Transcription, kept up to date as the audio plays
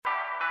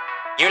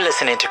You're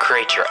listening to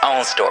Create Your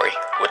Own Story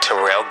with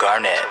Terrell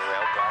Garnett.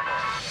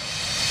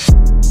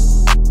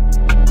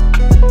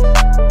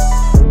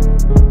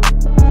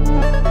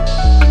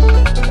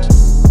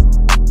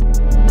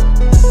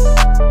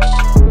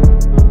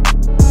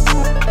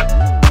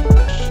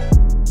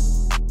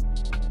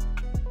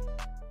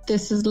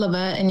 This is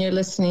Lovette, and you're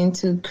listening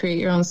to Create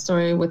Your Own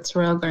Story with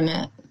Terrell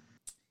Garnett.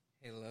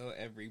 Hello,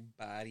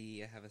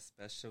 everybody. I have a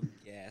special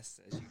guest,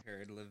 as you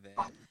heard,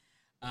 Lovette.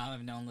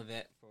 I've known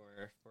Lovette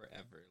for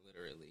forever,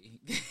 literally.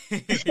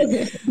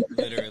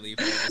 Literally,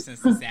 forever, since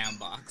the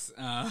sandbox.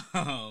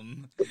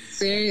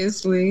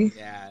 Seriously?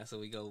 Yeah, so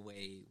we go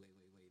way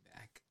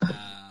back.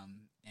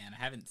 And I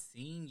haven't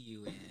seen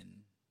you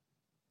in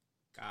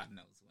God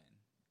knows when.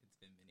 It's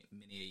been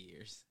many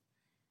years.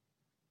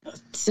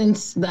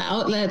 Since the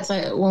outlets,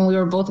 when we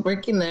were both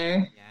working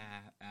there.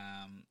 Yeah,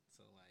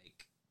 so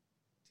like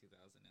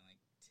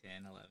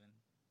 2010, 11,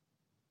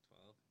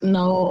 12?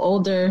 No,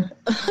 older.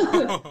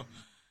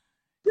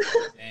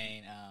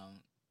 Dang,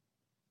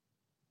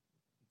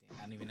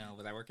 I don't even know.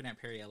 Was I working at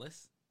Perry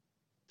Ellis?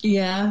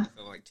 Yeah.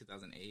 So like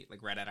 2008,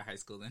 like right out of high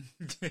school then?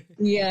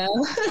 Yeah.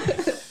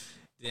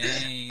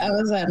 Dang. I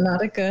was at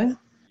Nautica.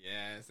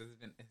 Yes, it's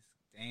been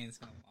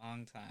a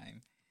long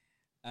time.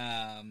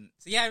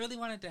 So yeah, I really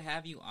wanted to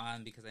have you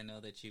on because I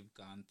know that you've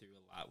gone through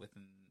a lot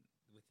within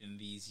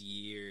these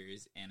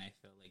years, and I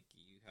feel like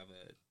you have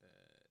a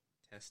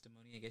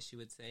testimony, I guess you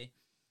would say,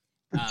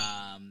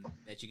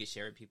 that you could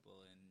share with people,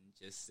 and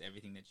just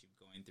everything that you're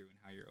going through and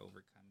how you're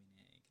overcoming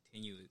it and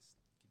continue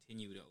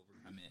to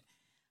overcome it.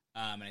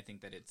 And I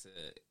think that it'll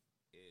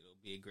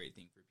be a great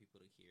thing for people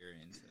to hear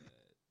and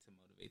to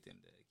motivate them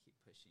to keep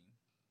pushing.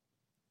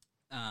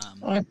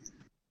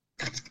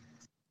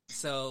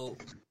 So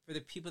for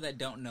the people that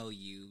don't know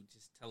you,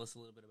 just tell us a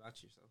little bit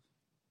about yourself.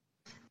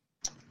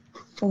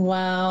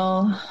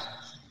 Well,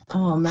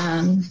 oh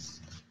man.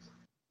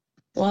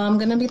 Well, I'm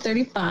going to be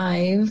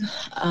 35.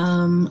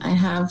 I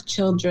have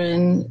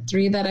children,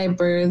 3 that I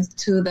birthed,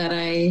 2 that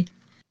I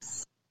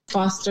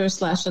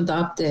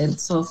foster/adopted.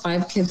 So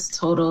 5 kids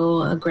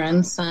total, a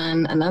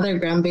grandson, another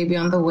grandbaby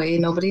on the way.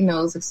 Nobody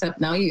knows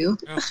except now you.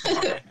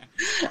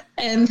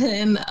 And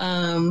then,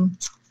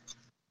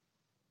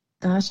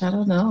 gosh, I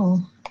don't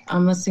know.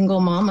 I'm a single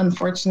mom,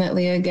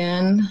 unfortunately,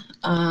 again.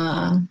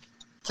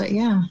 But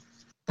yeah,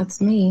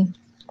 that's me.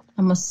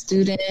 I'm a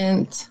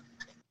student.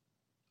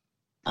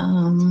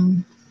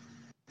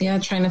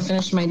 Trying to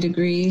finish my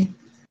degree.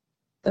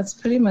 That's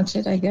pretty much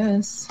it, I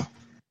guess.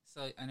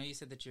 So I know you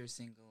said that you're a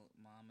single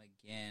mom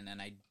again,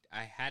 and I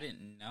hadn't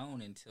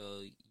known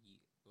until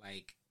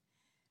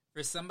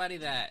for somebody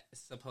that is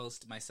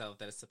supposed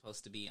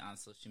to be on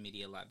social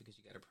media a lot because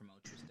you got to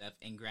promote your stuff.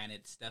 And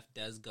granted, stuff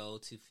does go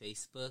to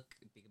Facebook,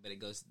 but it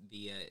goes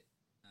via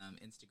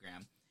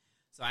Instagram.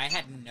 So I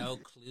had no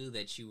clue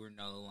that you were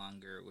no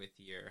longer with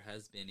your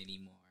husband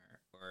anymore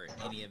or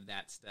any of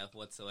that stuff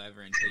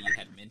whatsoever until you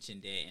had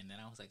mentioned it. And then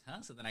I was like,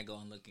 huh? So then I go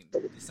and look and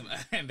do some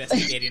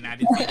investigating. I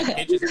didn't see any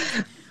pictures.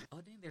 Like,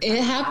 oh, dang,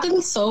 it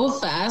happened so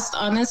fast,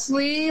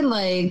 honestly.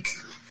 Like,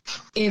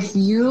 if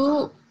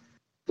you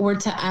were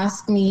to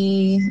ask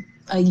me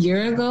a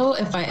year ago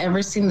if I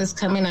ever seen this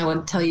coming, I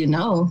would tell you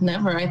no,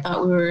 never. I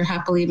thought we were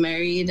happily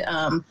married.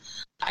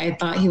 I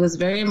thought he was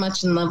very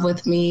much in love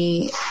with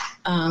me.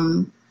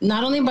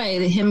 Not only by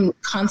him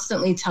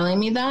constantly telling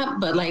me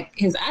that, but like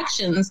his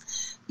actions.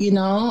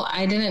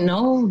 I didn't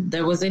know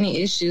there was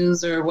any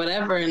issues or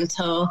whatever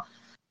until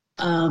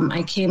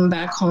I came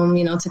back home,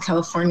 to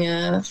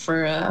California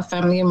for a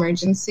family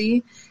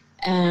emergency.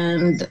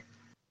 And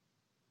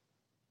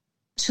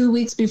 2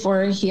 weeks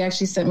before, he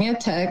actually sent me a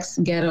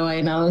text. Ghetto,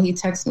 I know. He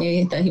texted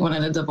me that he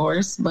wanted a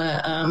divorce.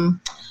 But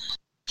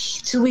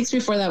 2 weeks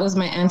before that was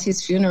my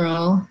auntie's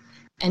funeral.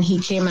 And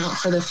he came out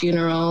for the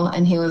funeral,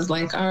 and he was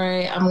like, all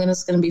right, I'm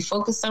just going to be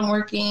focused on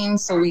working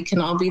so we can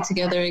all be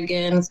together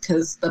again,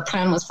 because the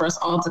plan was for us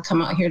all to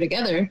come out here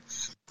together.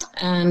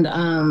 And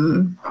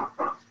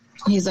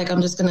he's like,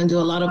 I'm just going to do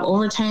a lot of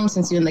overtime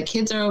since you and the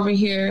kids are over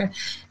here,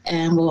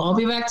 and we'll all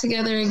be back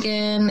together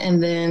again. And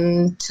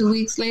then 2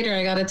 weeks later,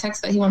 I got a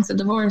text that he wants a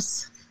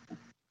divorce.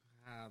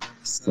 Wow,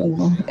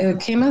 so it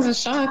came as a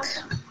shock.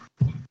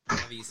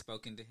 Have you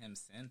spoken to him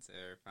since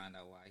or found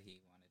out why he wanted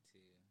to?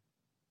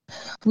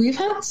 We've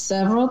had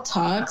several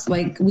talks.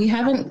 Like, we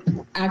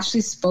haven't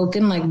actually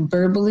spoken like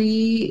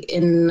verbally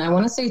in, I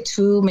want to say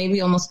 2,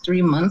 maybe almost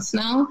 3 months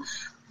now.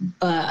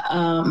 But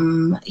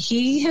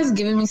he has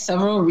given me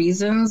several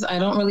reasons. I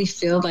don't really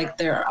feel like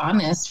they're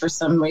honest for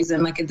some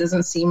reason. Like, it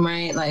doesn't seem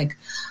right. Like,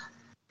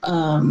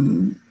 let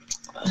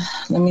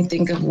me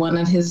think of one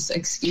of his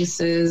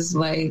excuses.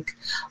 Like,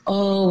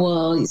 oh,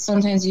 well,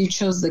 sometimes you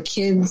chose the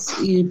kids.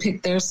 You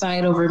picked their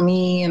side over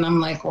me. And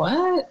I'm like,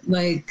 what?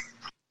 Like,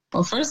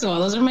 well, first of all,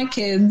 those are my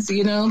kids,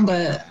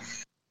 but,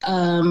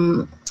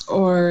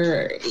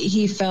 or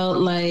he felt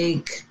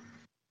like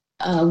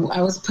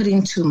I was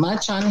putting too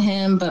much on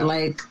him, but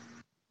like,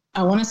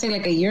 I want to say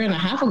like a year and a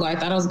half ago, I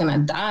thought I was going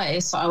to die.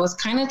 So I was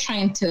kind of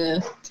trying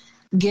to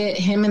get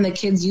him and the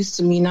kids used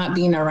to me not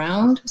being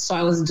around. So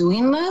I was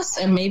doing less,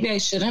 and maybe I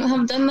shouldn't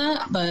have done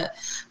that. But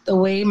the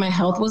way my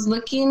health was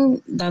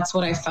looking, that's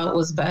what I felt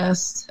was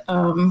best.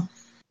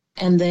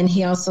 And then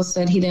he also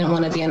said he didn't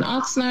want to be an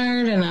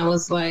Oxnard. And I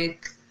was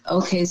like,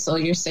 okay, so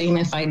you're saying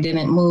if I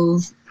didn't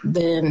move,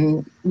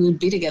 then we would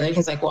be together.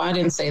 He's like, well, I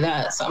didn't say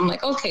that. So I'm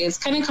like, okay, it's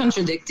kind of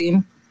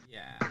contradicting.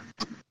 Yeah.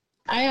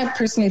 I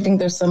personally think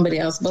there's somebody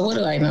else, but what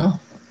do I know?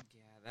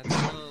 Yeah, that's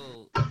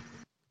so,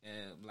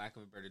 lack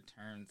of a better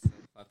term, so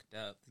fucked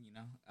up, you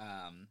know?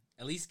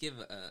 At least give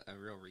a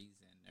real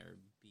reason or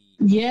be...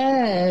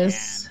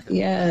 Yes,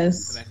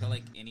 yes. Because I feel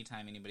like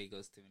anytime anybody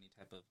goes through any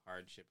type of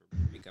hardship or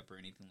breakup or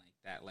anything like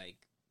that, like,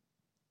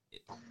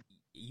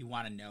 you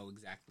want to know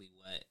exactly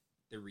what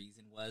the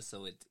reason was,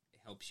 so it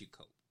helps you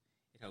cope.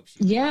 It helps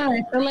you. Yeah,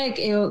 I feel like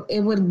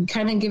it would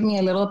kind of give me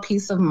a little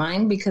peace of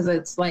mind, because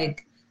it's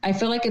like, I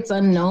feel like it's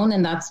unknown,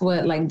 and that's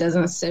what like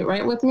doesn't sit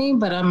right with me.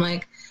 But I'm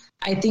like,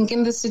 I think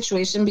in this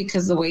situation,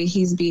 because the way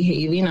he's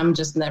behaving, I'm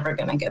just never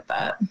gonna get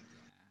that. Yeah,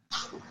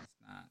 it's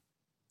not.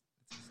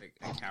 It's just like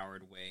a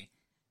coward way.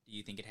 Do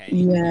you think it had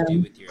anything to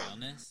do with your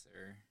illness,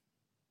 or?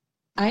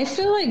 I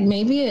feel like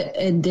maybe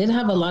it did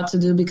have a lot to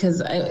do,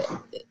 because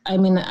I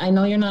mean, I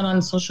know you're not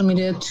on social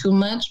media too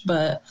much,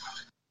 but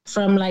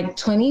from like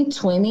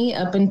 2020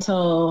 up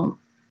until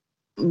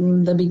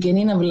the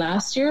beginning of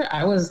last year,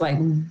 I was like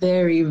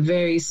very,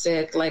 very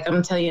sick. Like,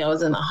 I'm telling you, I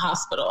was in the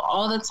hospital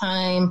all the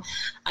time.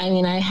 I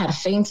mean, I had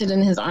fainted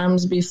in his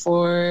arms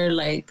before.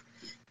 Like,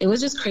 it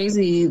was just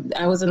crazy.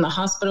 I was in the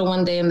hospital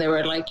one day and they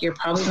were like, you're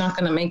probably not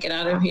going to make it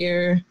out of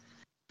here.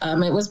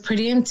 It was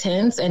pretty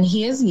intense, and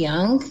he is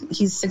young.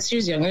 He's 6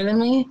 years younger than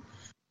me.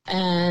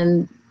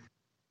 And,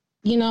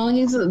 you know,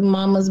 he's a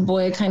mama's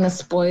boy, kind of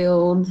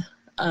spoiled.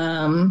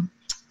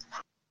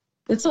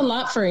 It's a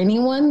lot for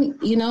anyone,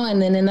 you know,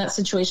 and then in that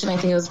situation, I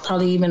think it was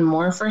probably even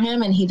more for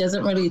him. And he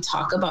doesn't really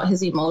talk about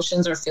his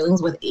emotions or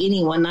feelings with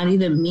anyone, not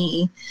even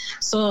me.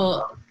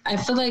 So I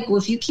feel like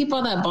if you keep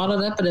all that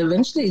bottled up, it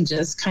eventually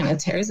just kind of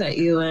tears at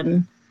you.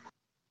 And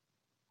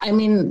I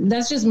mean,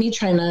 that's just me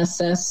trying to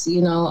assess,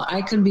 you know,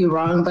 I could be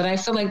wrong, but I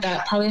feel like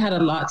that probably had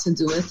a lot to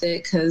do with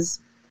it,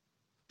 because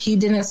he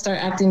didn't start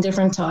acting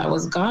different till I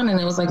was gone. And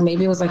it was like,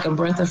 maybe it was like a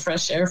breath of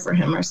fresh air for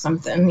him or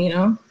something, you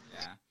know?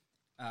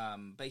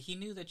 But he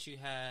knew that you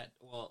had,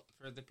 well,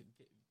 for the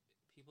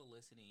people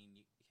listening,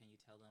 can you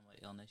tell them what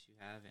illness you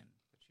have and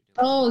what you're doing?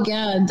 Oh,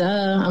 yeah,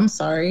 duh. I'm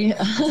sorry.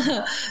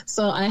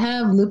 So I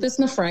have lupus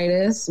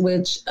nephritis,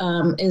 which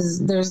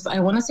there's, I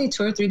want to say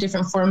 2 or 3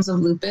 different forms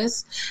of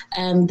lupus.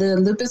 And the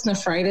lupus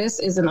nephritis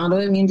is an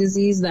autoimmune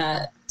disease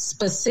that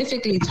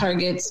specifically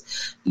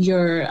targets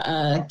your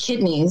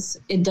kidneys.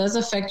 It does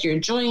affect your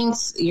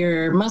joints,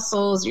 your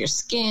muscles, your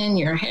skin,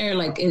 your hair.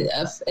 Like, it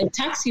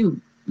attacks you,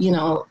 you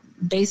know,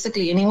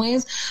 basically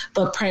anyways,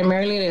 but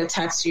primarily it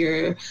attacks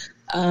your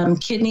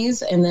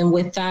kidneys. And then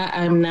with that,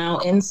 I'm now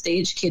end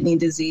stage kidney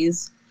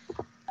disease.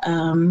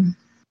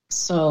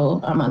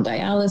 So I'm on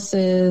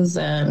dialysis,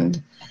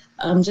 and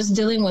I'm just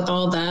dealing with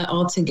all that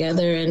all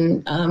together.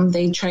 And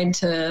they tried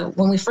to,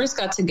 when we first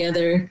got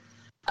together,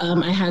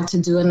 I had to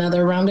do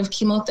another round of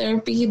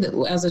chemotherapy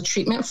as a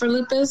treatment for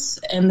lupus.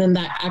 And then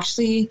that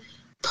actually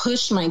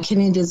pushed my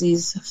kidney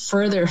disease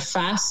further,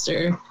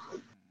 faster,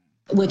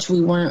 which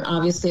we weren't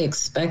obviously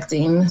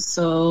expecting.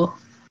 So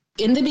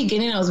in the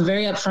beginning, I was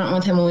very upfront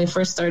with him when we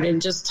first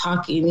started just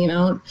talking, you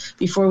know,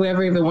 before we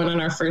ever even went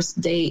on our first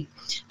date.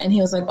 And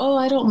he was like, oh,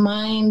 I don't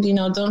mind, you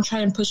know, don't try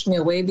and push me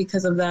away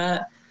because of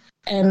that.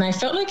 And I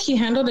felt like he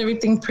handled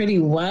everything pretty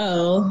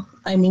well.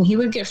 I mean, he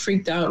would get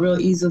freaked out real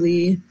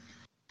easily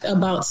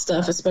about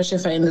stuff, especially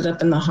if I ended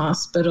up in the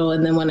hospital.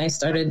 And then when I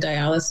started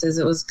dialysis,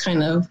 it was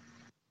kind of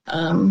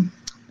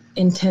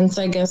intense,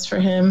 I guess, for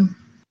him.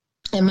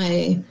 And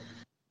my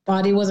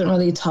body wasn't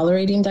really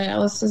tolerating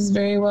dialysis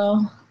very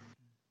well.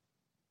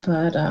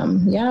 But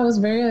yeah, I was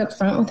very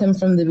upfront with him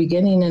from the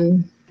beginning.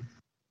 And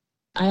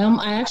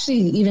I actually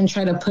even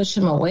tried to push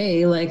him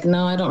away. Like,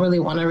 no, I don't really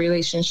want a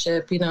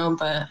relationship, you know,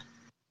 but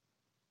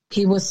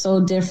he was so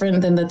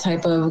different than the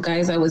type of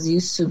guys I was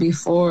used to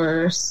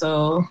before.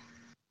 So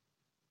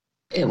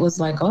it was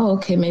like, oh,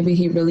 okay, maybe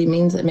he really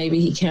means it. Maybe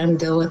he can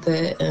deal with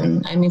it.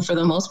 And I mean, for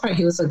the most part,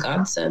 he was a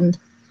godsend.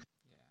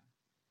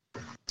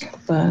 Yeah.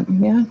 But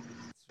yeah.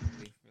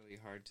 It's really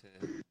hard to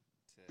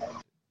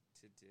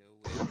deal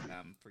with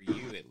for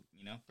you,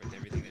 you know, for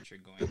everything that you're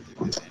going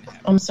through. And then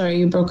I'm sorry,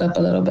 you broke up a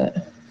little bit.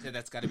 So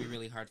that's got to be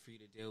really hard for you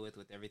to deal with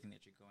everything that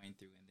you're going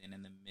through, and then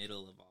in the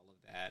middle of all of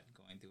that,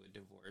 going through a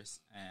divorce.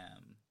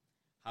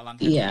 How long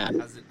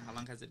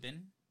has it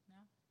been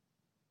now?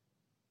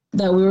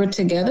 That we were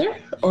together,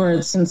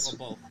 or since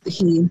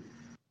we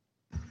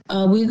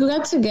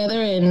got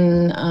together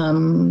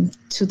in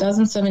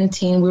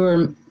 2017. We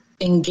were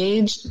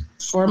engaged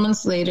 4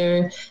 months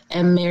later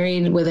and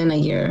married within a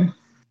year.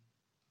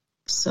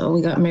 So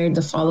we got married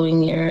the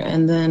following year,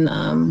 and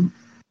then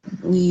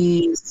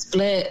we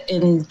split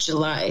in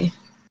July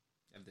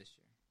of this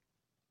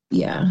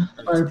year. Yeah,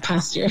 or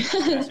past year.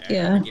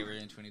 Yeah. We're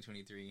in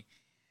 2023.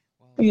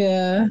 Well,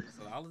 yeah.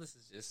 So all of this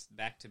is just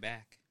back to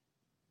back.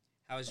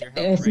 How's your I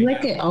health feel right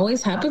like now? it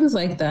always happens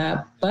like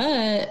that.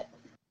 But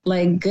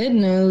like, good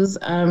news,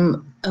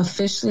 I'm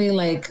officially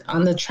like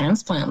on the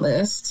transplant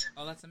list.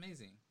 Oh, that's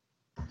amazing.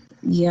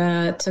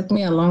 Yeah, it took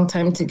me a long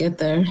time to get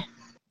there.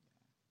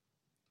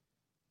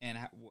 And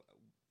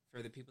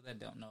for the people that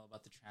don't know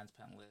about the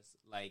transplant list,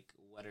 like,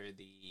 what are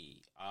the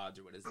odds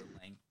or what is the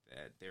length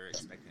that they're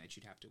expecting that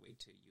you'd have to wait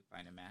till you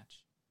find a match?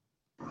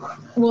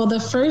 Well, the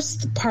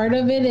first part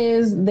of it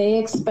is they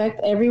expect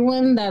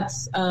everyone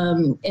that's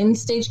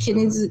end-stage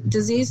kidney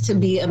disease to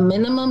be a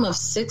minimum of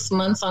 6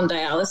 months on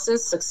dialysis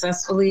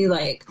successfully,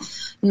 like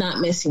not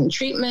missing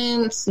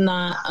treatments,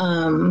 not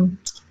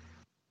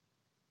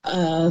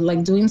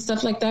like doing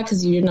stuff like that,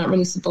 because you're not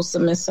really supposed to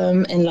miss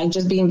them, and like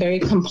just being very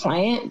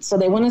compliant. So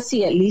they want to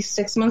see at least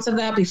 6 months of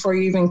that before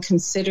you're even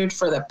considered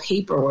for the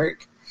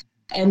paperwork.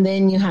 And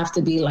then you have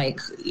to be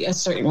like a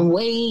certain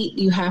weight.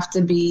 You have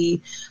to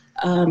be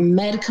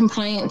med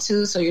compliant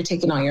too, so you're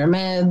taking all your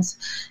meds.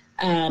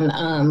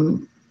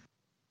 And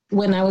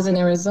when I was in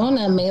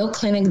Arizona, Mayo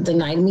Clinic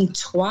denied me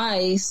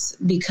twice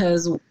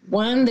because,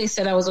 one, they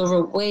said I was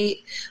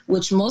overweight,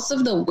 which most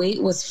of the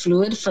weight was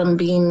fluid from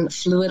being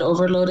fluid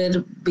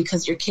overloaded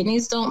because your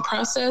kidneys don't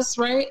process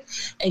right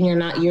and you're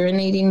not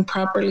urinating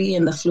properly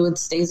and the fluid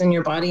stays in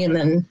your body, and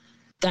then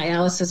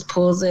dialysis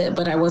pulls it,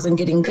 but I wasn't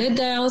getting good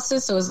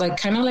dialysis. So it was like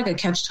kind of like a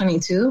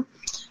catch-22.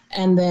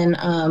 And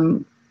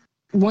then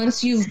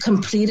once you've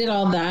completed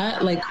all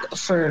that, like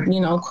for, you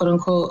know, quote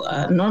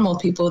unquote, normal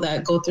people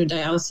that go through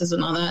dialysis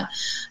and all that,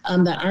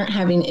 that aren't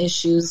having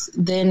issues,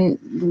 then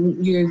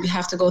you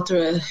have to go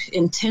through an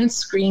intense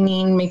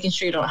screening, making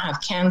sure you don't have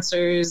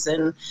cancers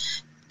and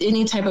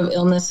any type of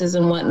illnesses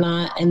and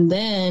whatnot. And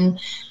then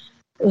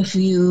if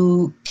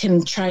you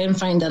can try and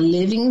find a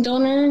living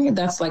donor,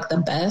 that's like the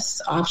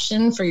best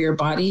option for your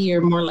body.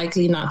 You're more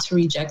likely not to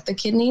reject the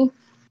kidney.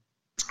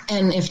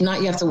 And if not,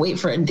 you have to wait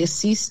for a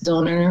deceased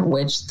donor,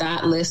 which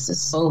that list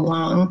is so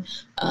long.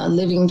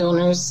 Living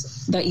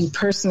donors that you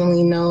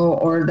personally know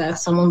or that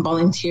someone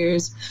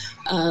volunteers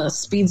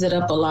speeds it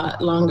up a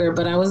lot longer.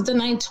 But I was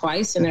denied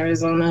twice in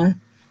Arizona.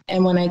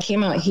 And when I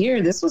came out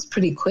here, this was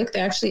pretty quick. They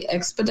actually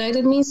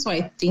expedited me. So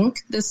I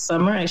think this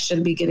summer I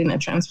should be getting a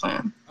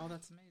transplant. Oh,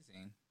 that's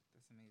amazing.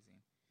 That's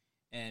amazing.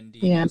 And do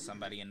you have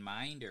somebody in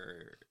mind,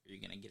 or are you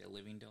going to get a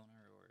living donor?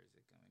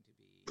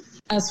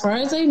 As far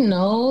as I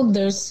know,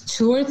 there's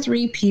 2 or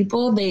 3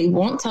 people. They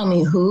won't tell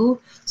me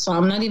who, so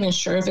I'm not even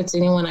sure if it's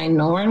anyone I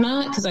know or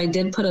not, because I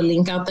did put a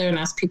link out there and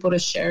ask people to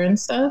share and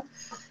stuff.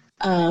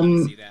 I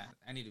didn't see that.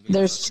 I need to be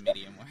on social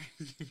media more.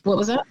 What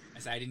was that? I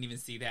said I didn't even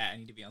see that. I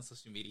need to be on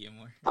social media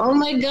more. Oh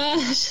my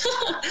gosh.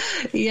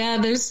 Yeah,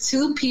 there's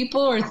 2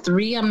 people or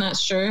 3, I'm not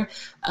sure.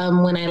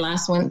 When I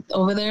last went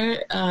over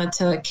there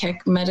to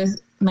Keck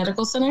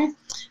Medical Center,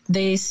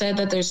 they said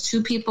that there's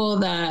 2 people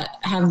that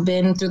have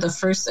been through the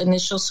first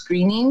initial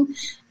screening.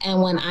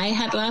 And when I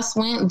had last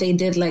went, they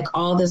did like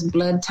all this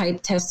blood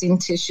type testing,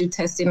 tissue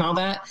testing, all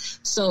that.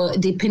 So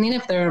depending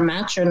if they're a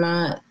match or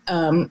not,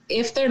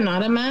 if they're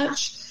not a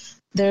match,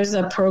 there's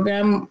a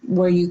program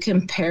where you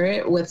can pair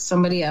it with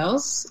somebody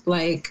else,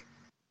 like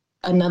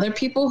another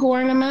people who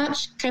aren't a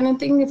match kind of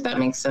thing, if that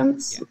makes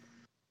sense. Yeah.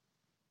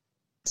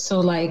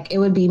 So like it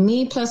would be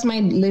me plus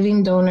my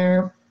living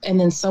donor and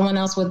then someone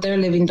else with their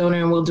living donor,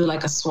 and we'll do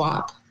like a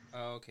swap.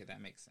 Oh, okay. That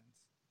makes sense.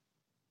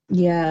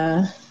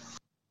 Yeah.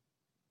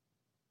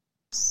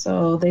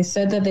 So they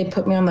said that they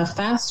put me on the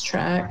fast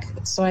track.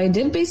 So I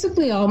did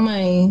basically all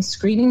my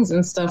screenings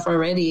and stuff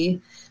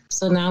already.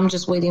 So now I'm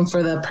just waiting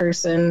for the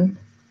person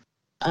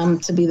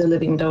to be the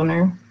living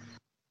donor.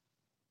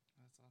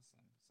 That's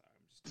awesome. Sorry,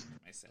 I'm just checking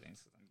my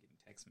settings because I'm getting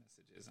text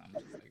messages. I'm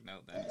just like,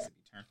 no, that needs to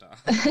be turned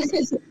off.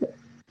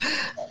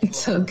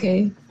 It's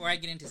okay. Before I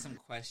get into some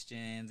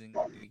questions and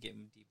we get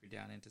deeper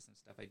down into some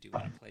stuff, I do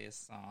want to play a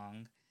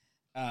song.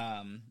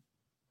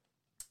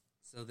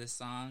 So this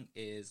song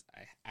is,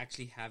 I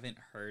actually haven't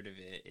heard of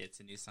it. It's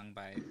a new song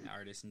by an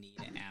artist, Nia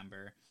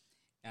Amber,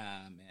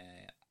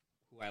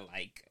 who I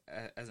like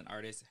as an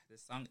artist.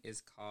 This song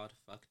is called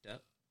Fucked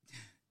Up.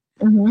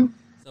 Mm-hmm.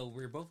 So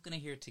we're both going to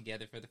hear it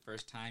together for the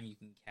first time. You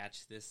can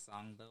catch this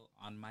song, though,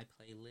 on my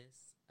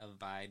playlist of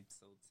Vibes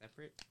Sold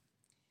Separate.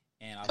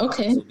 And I'll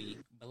also be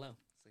below.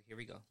 So here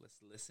we go. Let's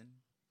listen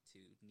to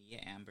Nia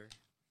Amber,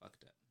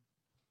 Fucked Up.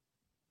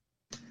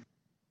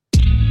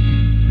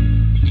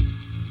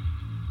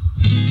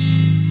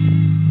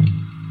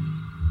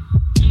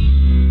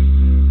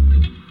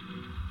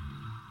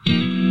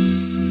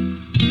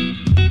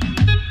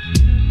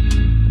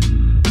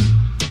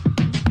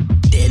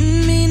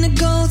 Didn't mean to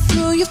go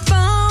through your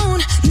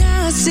phone.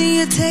 Now I see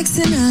you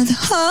texting other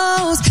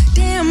hoes.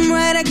 Damn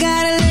right, I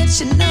gotta let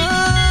you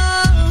know.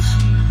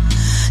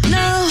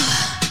 No,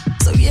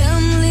 so yeah,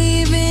 I'm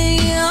leaving,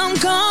 yeah, I'm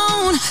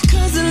gone.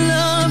 Cause the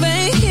love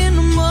ain't here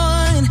no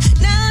more. And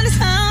now this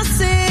house,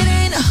 it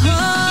ain't a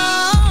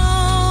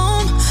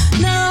home.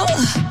 No,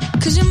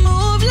 cause you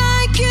move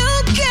like you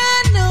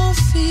got no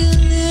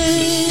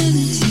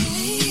feelings.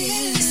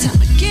 It's time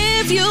to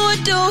give you a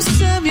dose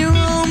of your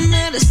own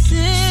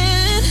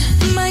medicine.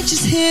 Might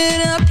just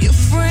hit up your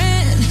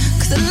friend,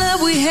 cause the love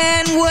love we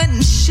had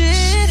wasn't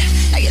shit.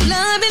 Now you're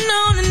loving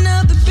on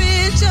another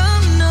bitch.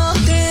 Oh no,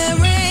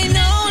 there ain't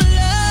no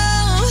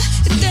love,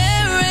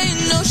 there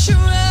ain't no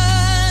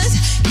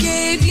trust.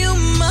 Gave you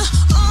my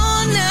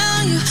all,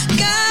 now you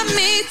got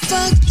me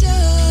fucked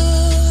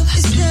up.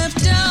 You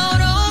stepped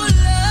out on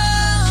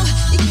love,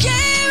 you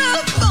gave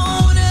up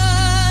on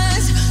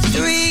us.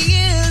 3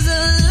 years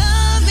of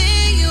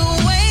loving you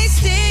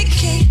wasted,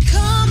 can't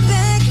come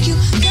back. You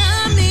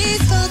got me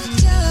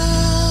fucked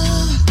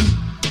up.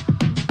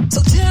 So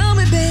tell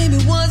me, baby,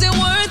 was it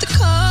worth the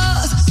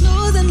cost?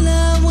 Losing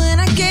love when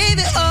I gave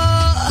it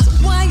all. So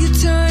why you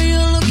turn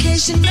your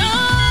location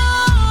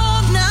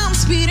off? Now I'm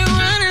speeding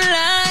running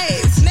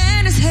lights.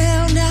 Mad as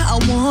hell, now I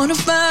wanna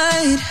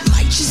fight.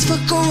 Might just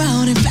fuck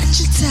around and flat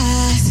your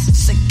ties.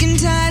 Sick and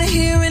tired of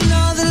hearing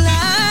all the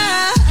lies.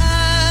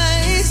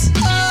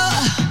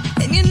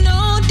 Oh, and you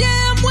know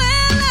damn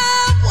well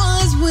I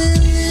was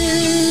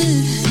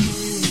willing.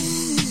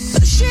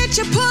 But the shit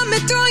you put me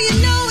through, you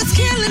know it's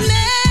killing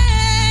me.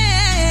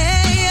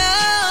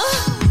 Oh,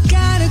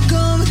 gotta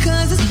go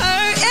because it's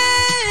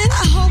hurting.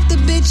 I hope the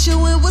bitch you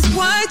it was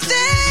worth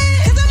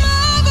it. 'Cause I'm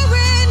over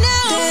it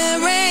now.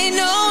 There ain't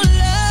no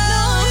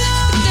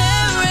love,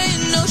 there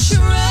ain't no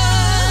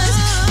trust.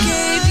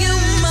 Gave you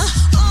my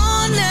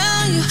all,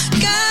 now you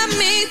got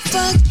me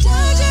fucked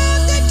up.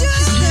 You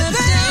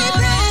stepped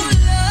out on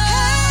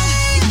love,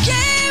 you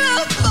gave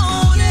up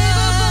on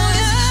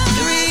us.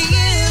 3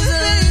 years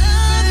of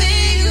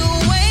loving you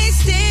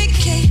wasted,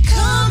 can't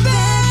come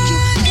back.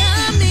 You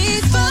got me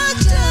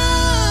fucked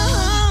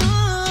up.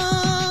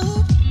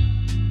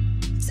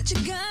 Said you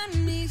got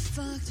me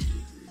fucked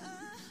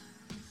up.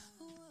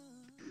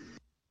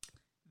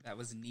 That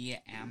was Nia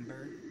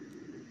Amber,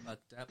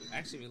 Fucked Up. I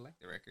actually really like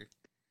the record.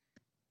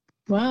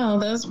 Wow,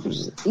 that's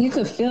you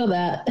could feel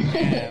that.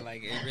 Yeah,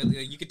 like it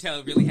really, you could tell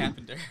it really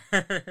happened to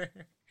her.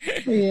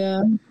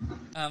 Yeah.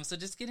 So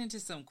just get into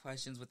some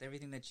questions with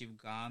everything that you've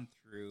gone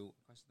through.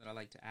 A question that I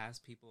like to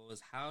ask people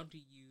is, how do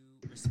you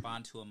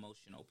respond to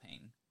emotional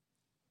pain?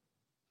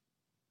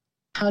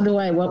 How do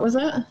I? What was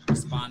that?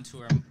 Respond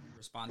to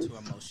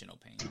emotional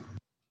pain.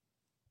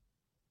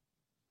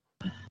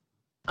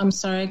 I'm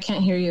sorry, I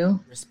can't hear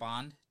you.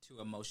 Respond to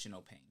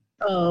emotional pain.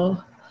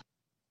 Oh,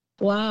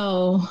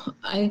 wow.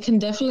 I can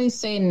definitely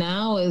say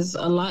now is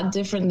a lot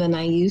different than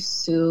I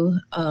used to.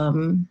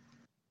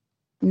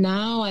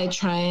 Now I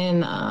try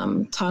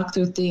and talk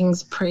through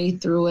things, pray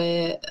through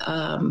it,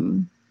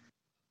 kind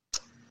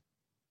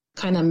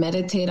of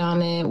meditate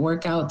on it,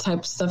 workout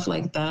type stuff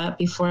like that.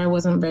 Before I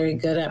wasn't very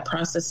good at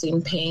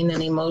processing pain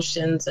and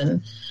emotions,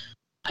 and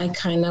I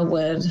kind of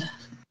would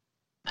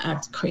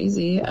act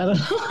crazy. I don't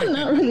know,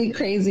 not really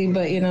crazy,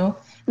 but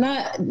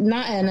not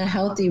in a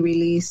healthy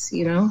release,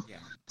 Yeah.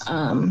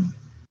 How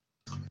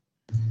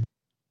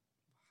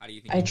do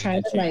you think I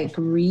try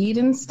to read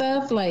and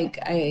stuff. Like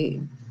I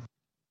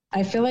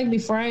feel like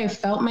before I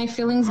felt my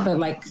feelings, but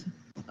like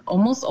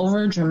almost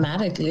over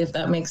dramatically, if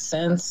that makes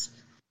sense.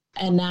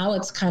 And now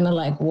it's kind of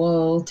like,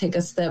 whoa, take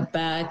a step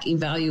back,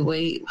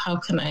 evaluate, how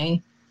can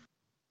I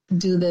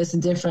do this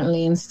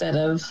differently instead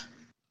of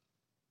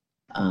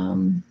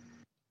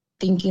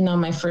thinking on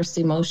my first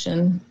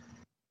emotion.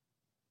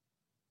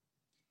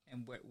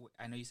 And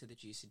I know you said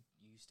that you used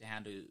to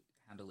handle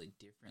it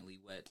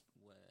differently.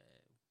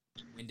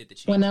 When did the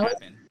change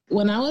happen?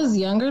 When I was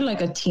younger,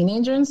 like a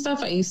teenager and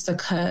stuff, I used to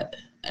cut,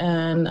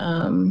 and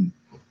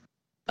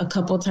a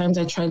couple times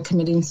I tried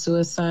committing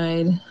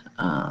suicide.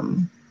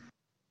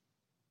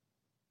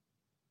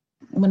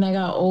 When I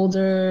got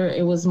older,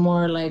 it was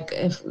more like,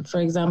 if, for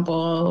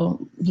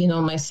example,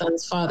 my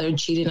son's father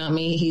cheating on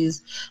me,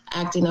 he's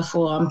acting a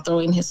fool, I'm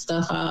throwing his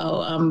stuff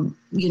out, I'm,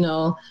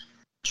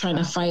 trying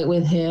to fight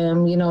with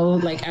him,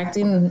 like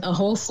acting a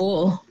whole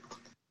fool.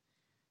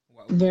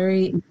 What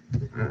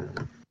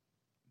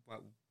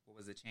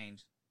was the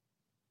change?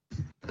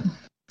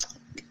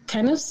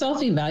 Kind of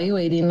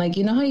self-evaluating. Like,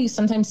 how you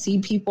sometimes see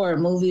people or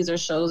movies or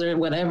shows or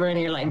whatever, and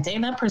you're like,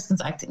 dang, that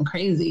person's acting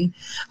crazy.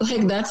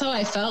 Like, that's how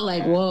I felt.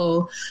 Like,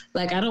 whoa,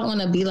 like, I don't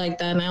want to be like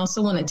that. And I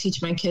also want to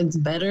teach my kids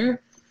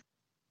better.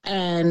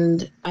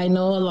 And I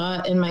know a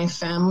lot in my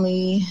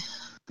family,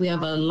 we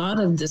have a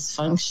lot of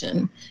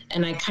dysfunction.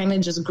 And I kind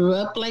of just grew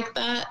up like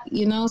that,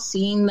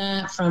 seeing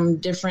that from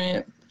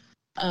different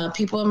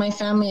people in my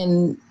family.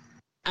 And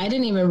I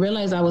didn't even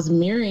realize I was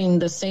mirroring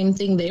the same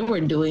thing they were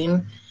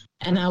doing.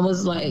 And I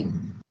was like,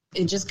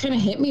 it just kind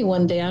of hit me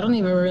one day. I don't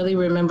even really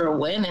remember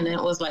when. And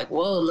it was like,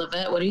 whoa,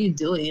 Lovette, what are you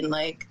doing?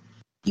 Like,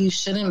 you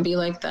shouldn't be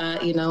like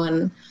that,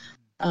 and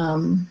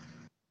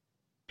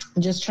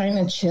just trying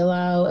to chill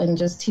out and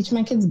just teach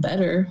my kids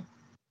better.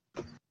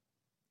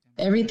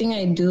 Everything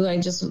I do, I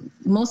just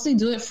mostly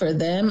do it for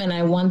them. And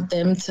I want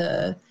them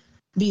to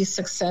be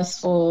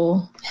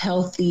successful,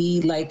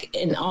 healthy, like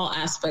in all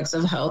aspects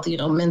of health,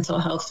 mental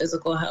health,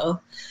 physical health.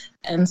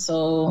 And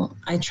so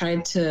I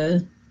tried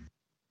to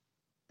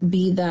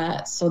be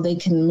that so they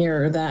can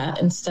mirror that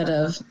instead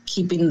of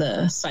keeping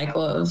the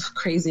cycle of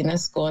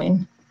craziness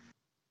going.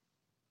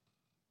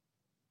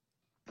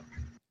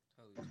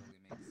 Totally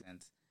makes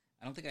sense.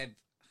 I don't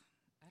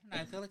don't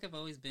know, I feel like I've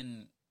always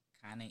been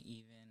kind of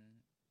even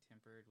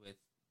tempered with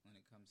when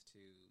it comes to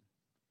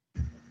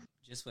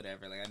just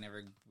whatever. Like, I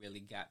never really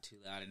got too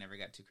loud. I never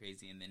got too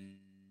crazy. And then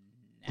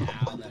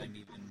now that I'm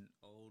even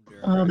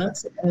older, oh,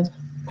 that's good.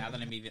 Now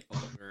that I'm even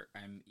older,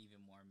 I'm even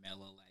more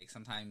mellow. Like,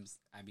 sometimes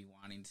I be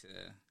wanting to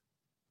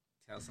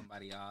tell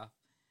somebody off.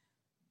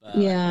 But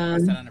Yeah. I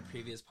said on a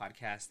previous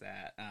podcast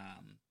that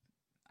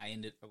I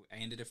ended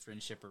a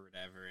friendship or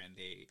whatever, and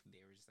they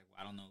were just like, well,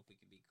 I don't know if we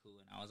can be cool.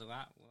 And I was like,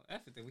 well,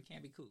 F it, then we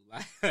can't be cool.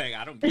 Like,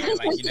 I don't care.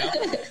 Like, you know,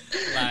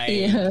 like,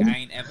 Yeah. I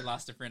ain't ever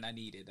lost a friend I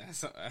needed.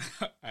 That's what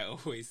I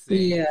always say.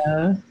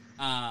 Yeah.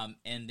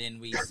 And then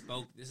we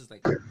spoke, this is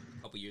like a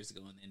couple years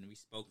ago, and then we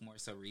spoke more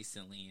so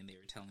recently, and they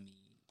were telling me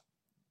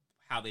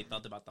how they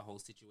felt about the whole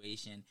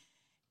situation.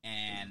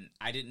 And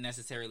I didn't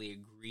necessarily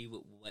agree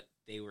with what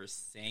they were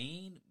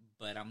saying,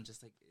 but I'm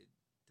just like, it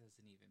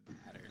doesn't even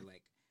matter.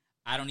 Like,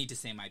 I don't need to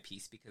say my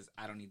piece because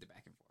I don't need the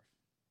back and forth.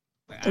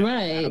 Like,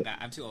 Right.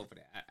 I'm too old for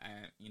that.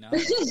 You know?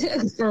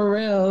 For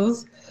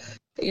reals.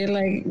 You're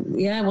like,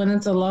 yeah, when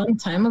it's a long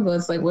time ago,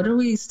 it's like, what are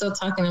we still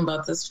talking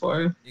about this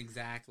for?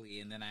 Exactly.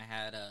 And then I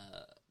had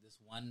this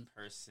one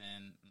person,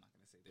 I'm not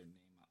going to say their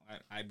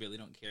name. I really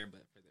don't care,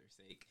 but for their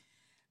sake.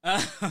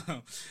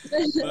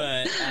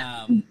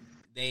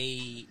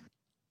 They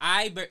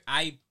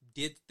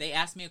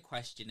asked me a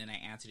question and I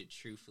answered it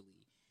truthfully.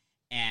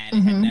 And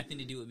it had nothing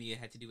to do with me. It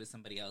had to do with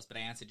somebody else, but I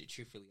answered it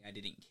truthfully. I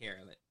didn't care.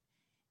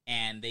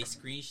 And they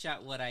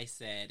screenshot what I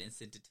said and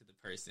sent it to the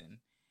person.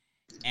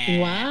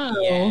 And, wow.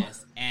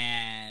 Yes.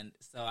 And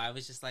so I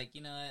was just like,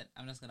 you know what?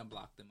 I'm just going to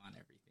block them on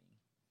everything.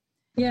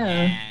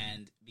 Yeah.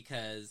 And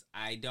because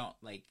I don't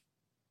like,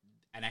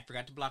 and I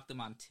forgot to block them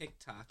on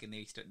TikTok, and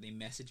they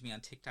messaged me on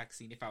TikTok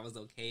seeing if I was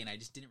okay, and I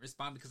just didn't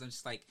respond because I'm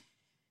just like,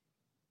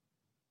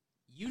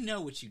 you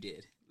know what you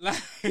did. Like,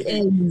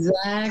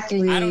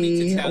 exactly. I don't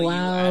need to tell you.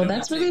 Wow,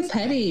 that's really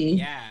petty.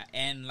 Yeah,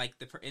 and like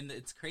and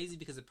it's crazy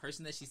because the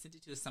person that she sent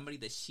it to is somebody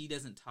that she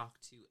doesn't talk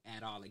to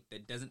at all. Like,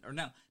 that doesn't, or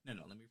no. Let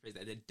me rephrase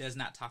that. That does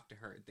not talk to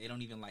her. They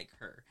don't even like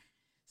her.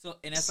 So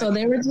like,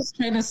 they were just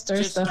trying to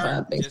stir stuff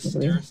up,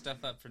 basically. Just stir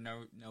stuff up for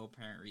no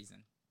apparent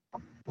reason.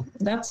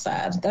 That's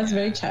sad. That's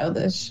very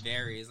childish.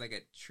 Very. It's like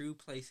a true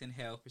place in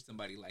hell for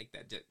somebody like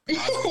that. Just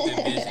causes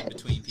division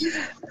between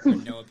people for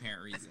no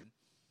apparent reason.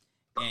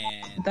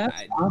 And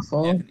that's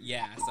awful.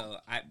 Yeah. So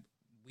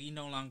we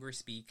no longer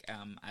speak.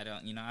 I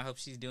don't. You know. I hope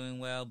she's doing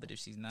well. But if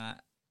she's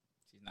not.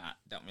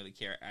 Don't really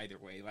care either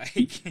way.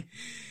 Like,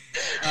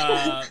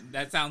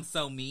 that sounds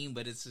so mean,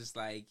 but it's just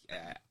like,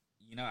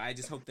 you know. I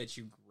just hope that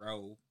you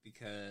grow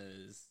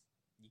because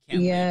you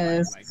can't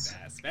live like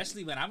that.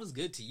 Especially when I was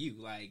good to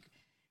you. Like,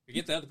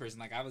 forget the other person.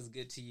 Like, I was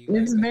good to you.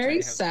 It's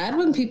very sad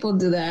when people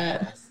do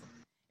that. Yes.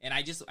 And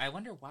I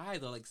wonder why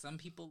though. Like, some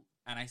people,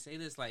 and I say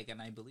this like,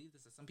 and I believe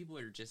this, that some people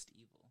are just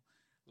evil.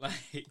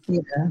 Like,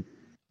 yeah.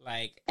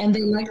 Like, and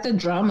they like the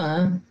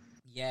drama.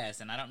 Yes,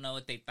 and I don't know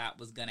what they thought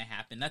was gonna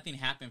happen. Nothing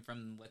happened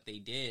from what they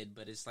did,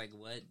 but it's like,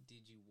 what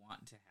did you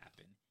want to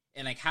happen?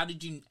 And like, how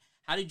did you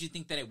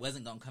think that it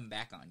wasn't gonna come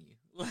back on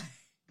you?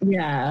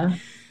 Yeah.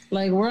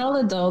 Like, we're all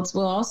adults.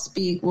 We'll all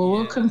speak.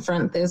 We'll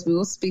confront this. We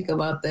will speak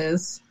about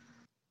this.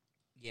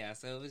 Yeah,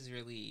 so it was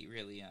really,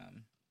 really,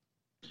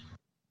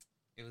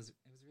 it was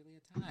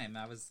really a time.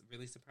 I was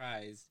really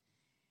surprised.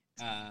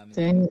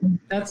 Dang,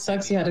 that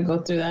sucks you had to go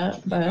through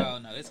that. But oh,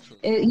 no, it's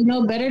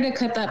cool. Better to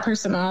cut that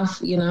person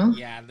off, you know?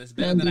 Yeah, that's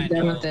better than I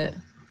know. With it.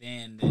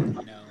 Then,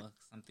 you know,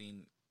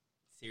 something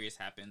serious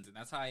happens. And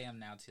that's how I am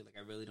now, too. Like,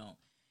 I really don't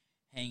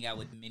hang out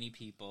with many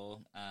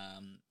people.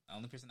 The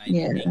only person I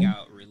hang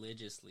out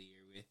religiously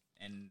with,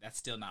 and that's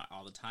still not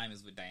all the time,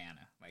 is with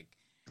Diana. Like,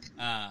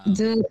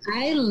 dude,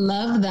 I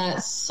love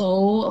that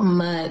so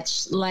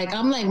much. Like,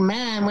 I'm like,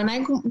 man, when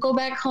I go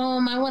back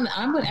home,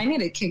 I need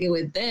to kick it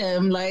with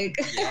them. Like,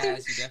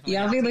 yes,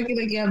 y'all be looking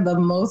like you have the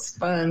most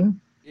fun.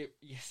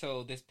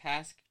 So this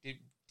past, did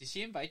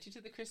she invite you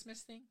to the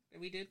Christmas thing that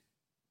we did?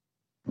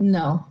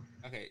 No.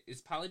 Okay,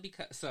 it's probably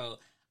because, so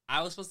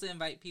I was supposed to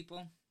invite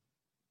people.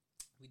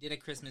 We did a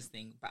Christmas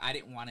thing, but I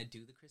didn't want to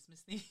do the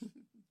Christmas thing.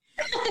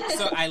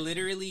 So I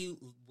literally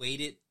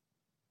waited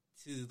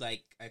to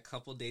like a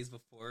couple days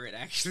before it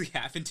actually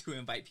happened to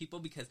invite people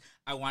because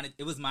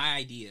it was my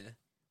idea,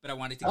 but I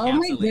wanted to cancel it. Oh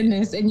my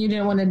goodness, and you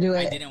didn't want to do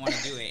it. I didn't want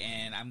to do it,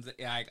 and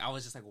I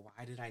was just like,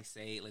 why did I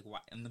say it? Like, why?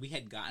 And we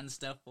had gotten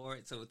stuff for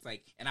it, so it's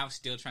like, and I was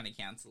still trying to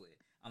cancel it.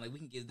 I'm like, we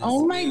can give this.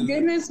 Oh my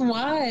goodness,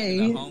 why?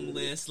 The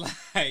homeless,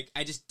 like,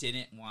 I just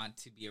didn't want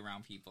to be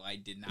around people. I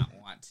did not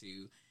want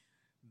to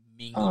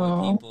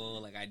mingle with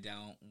people. Like, I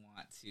don't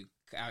want to.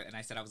 And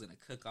I said I was going to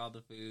cook all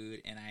the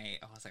food, and I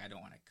was like, I don't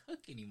want to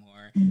cook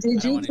anymore.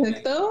 Did you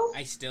cook though?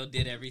 I still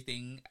did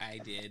everything I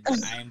did.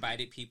 I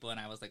invited people, and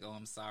I was like, oh,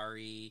 I'm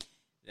sorry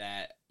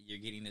that you're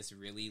getting this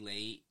really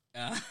late.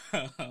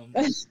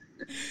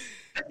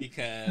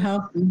 Because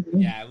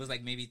it was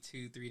like maybe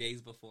 2-3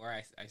 days before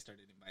I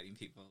started inviting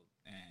people,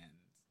 and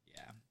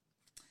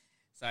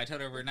so I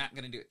told her we're not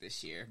going to do it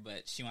this year,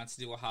 but she wants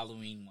to do a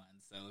Halloween one.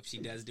 So if she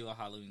does do a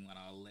Halloween one,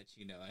 I'll let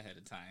you know ahead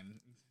of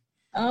time.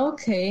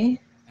 Okay.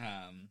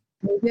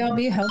 Maybe I'll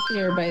be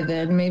healthier by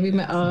then. Maybe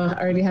I'll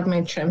already have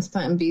my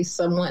transplant and be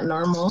somewhat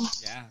normal.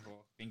 Yeah,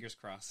 well, fingers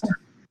crossed.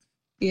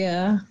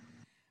 Yeah.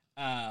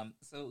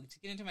 So to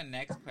get into my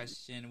next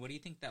question, what do you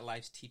think that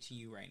life's teaching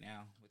you right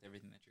now with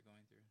everything that you're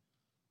going through?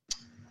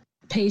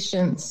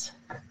 Patience.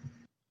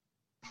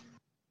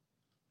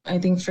 I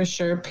think for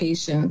sure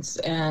patience,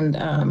 and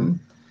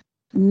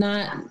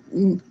not.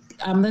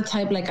 I'm the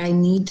type, like, I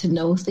need to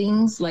know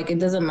things. Like, it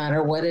doesn't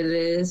matter what it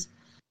is.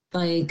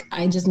 Like,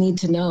 I just need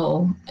to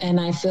know. And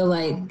I feel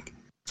like,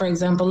 for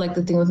example, like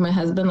the thing with my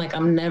husband, like,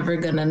 I'm never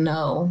gonna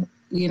know.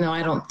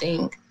 I don't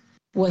think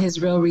what his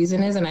real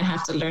reason is, and I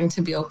have to learn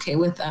to be okay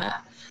with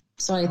that.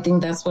 So I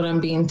think that's what I'm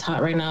being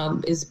taught right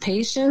now is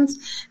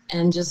patience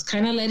and just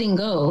kind of letting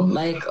go.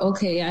 Like,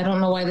 okay, I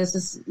don't know why this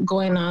is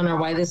going on or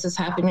why this is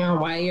happening or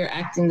why you're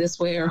acting this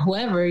way or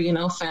whoever,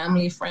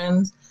 family,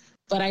 friends.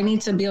 But I need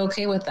to be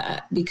okay with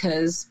that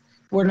because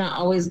we're not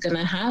always going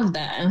to have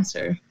that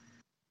answer.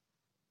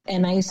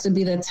 And I used to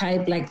be the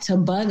type, like, to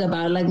bug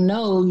about it, like,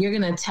 no, you're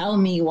going to tell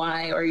me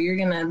why or you're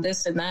going to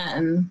this and that.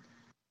 And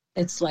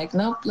it's like,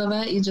 nope,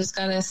 Lovette, you just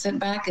got to sit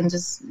back and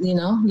just,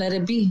 let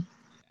it be.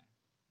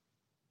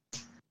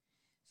 So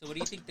what do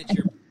you think that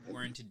you're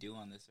born to do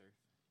on this earth?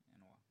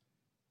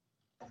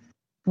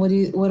 What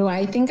do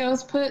I think I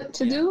was put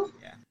to do?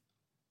 Yeah.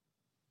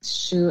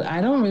 Shoot,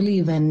 I don't really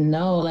even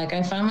know. Like,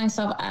 I find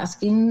myself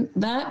asking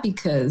that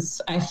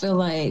because I feel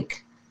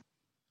like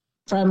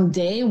from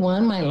day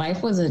one, my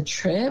life was a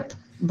trip,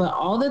 but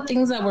all the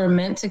things that were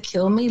meant to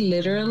kill me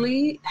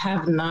literally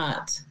have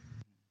not.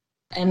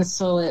 And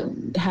so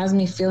it has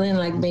me feeling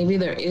like maybe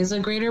there is a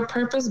greater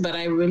purpose, but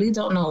I really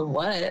don't know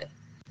what.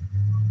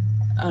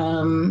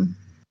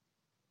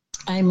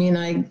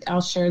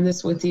 I'll share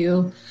this with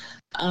you.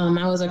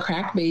 I was a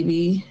crack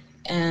baby,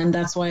 and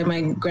that's why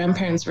my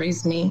grandparents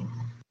raised me.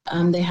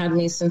 They had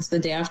me since the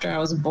day after I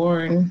was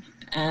born.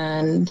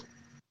 And,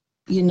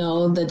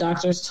 the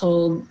doctors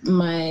told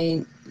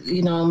my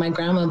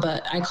grandma,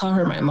 but I call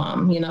her my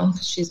mom,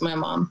 'cause she's my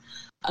mom,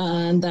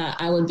 that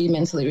I would be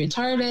mentally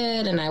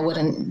retarded and I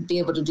wouldn't be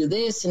able to do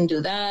this and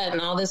do that and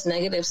all this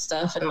negative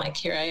stuff. And like,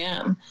 here I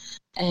am.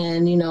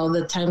 And,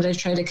 the times I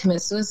tried to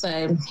commit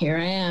suicide, here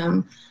I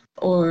am.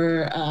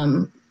 Or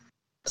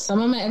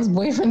some of my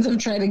ex-boyfriends have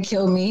tried to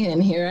kill me,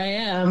 and here I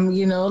am,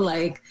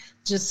 like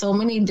just so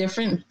many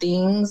different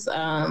things.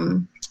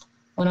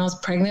 When I was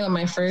pregnant with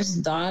my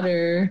first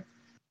daughter,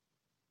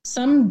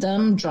 some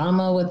dumb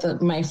drama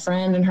with my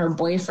friend and her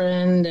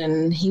boyfriend,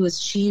 and he was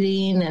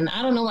cheating, and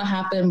I don't know what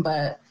happened,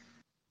 but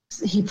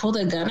he pulled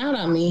a gun out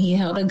on me. He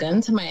held a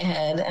gun to my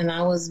head, and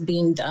I was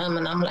being dumb,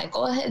 and I'm like,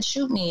 go ahead,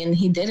 shoot me, and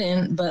he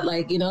didn't. But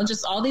like,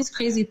 just all these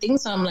crazy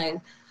things. So I'm like,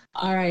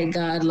 all right,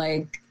 God,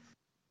 like,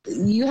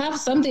 you have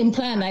something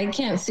planned. I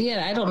can't see it.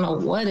 I don't know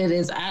what it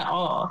is at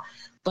all,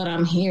 but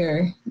I'm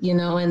here,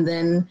 and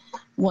then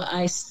when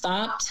I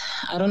stopped,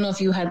 I don't know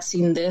if you had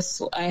seen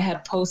this. I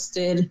had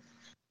posted,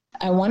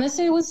 I want to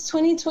say it was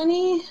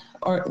 2020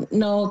 or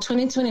no,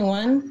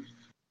 2021.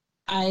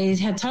 I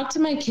had talked to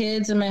my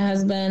kids and my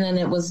husband, and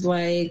it was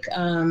like,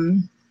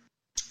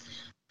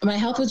 my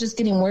health was just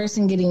getting worse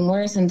and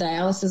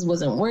dialysis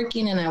wasn't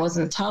working and I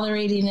wasn't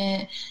tolerating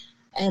it.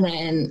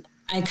 And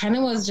I kind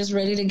of was just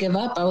ready to give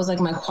up. I was like,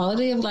 my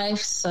quality of life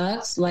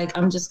sucks. Like,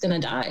 I'm just going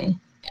to die.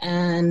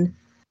 And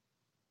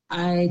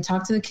I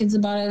talked to the kids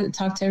about it,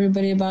 talked to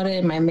everybody about it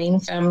in my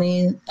main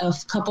family. A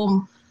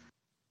couple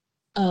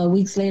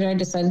weeks later, I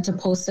decided to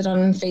post it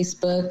on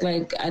Facebook.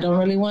 Like, I don't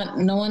really want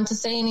no one to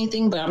say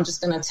anything, but I'm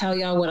just going to tell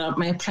y'all what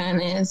my plan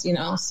is,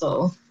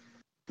 so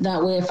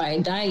that way if I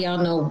die, y'all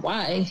know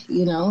why,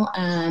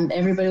 and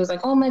everybody was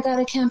like, oh my God,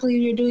 I can't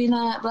believe you're doing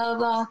that, blah,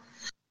 blah.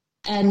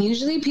 And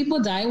usually people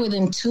die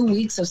within 2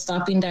 weeks of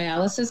stopping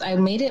dialysis. I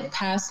made it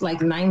past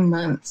like 9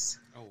 months.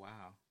 Oh,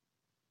 wow.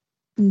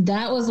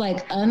 That was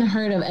like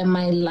unheard of. And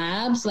my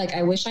labs, like,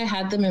 I wish I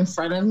had them in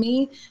front of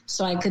me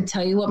so I could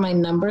tell you what my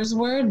numbers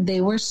were.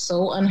 They were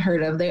so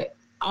unheard of.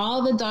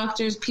 All the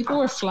doctors, people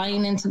were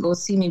flying in to go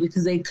see me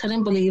because they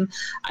couldn't believe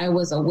I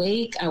was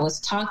awake. I was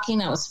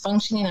talking. I was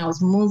functioning. I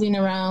was moving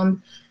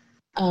around.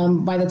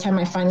 By the time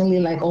I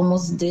finally like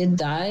almost did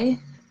die.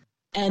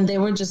 And they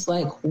were just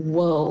like,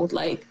 whoa,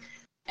 like,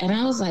 and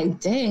I was like,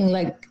 dang,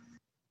 like,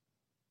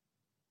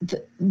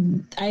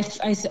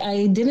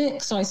 I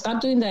didn't, so I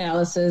stopped doing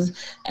dialysis,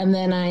 and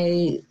then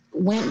I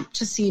went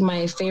to see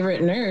my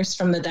favorite nurse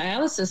from the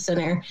dialysis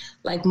center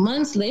like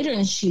months later,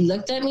 and she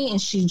looked at me and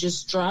she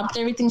just dropped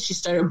everything. She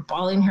started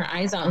bawling her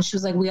eyes out, and she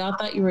was like, we all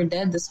thought you were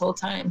dead this whole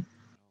time.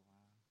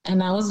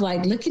 And I was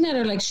like looking at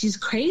her like she's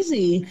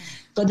crazy.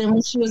 But then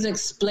when she was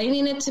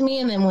explaining it to me,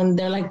 and then when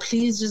they're like,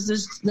 please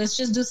let's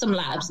just do some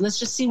labs. Let's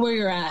just see where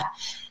you're at.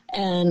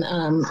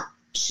 And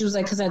she was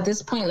like, because at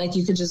this point, like,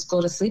 you could just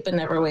go to sleep and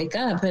never wake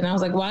up. And I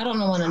was like, well, I don't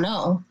want to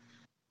know.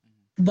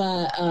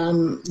 But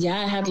yeah,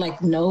 I had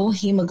like no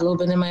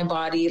hemoglobin in my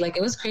body. Like,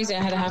 it was crazy.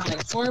 I had to have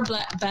like 4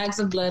 bags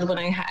of blood when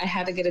I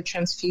had to get a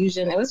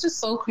transfusion. It was just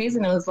so crazy.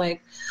 And I was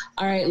like,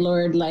 all right,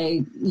 Lord,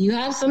 like, you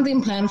have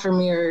something planned for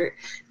me, or,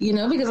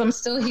 because I'm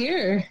still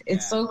here.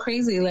 It's so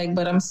crazy. Like,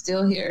 but I'm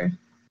still here.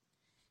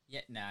 Yeah,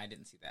 no, I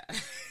didn't see that.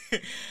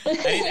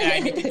 I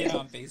need to get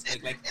on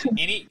Facebook. Like,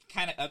 any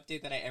kind of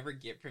update that I ever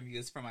get from you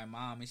is from my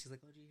mom, and she's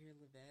like, "Oh, do you hear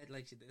Lovette?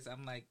 Like, she this."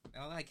 I'm like,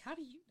 "Oh, like, how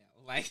do you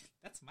know? Like,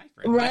 that's my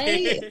friend,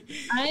 right?"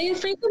 I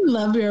freaking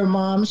love your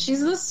mom. She's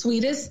the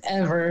sweetest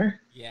ever.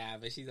 Yeah,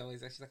 but she's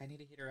like, "I need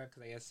to hit her up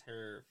because I guess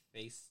her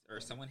face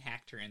or someone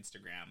hacked her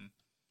Instagram,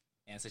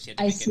 and so she had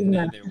to make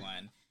another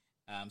one."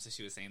 So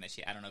she was saying that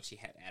I don't know if she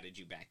had added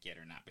you back yet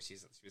or not, but she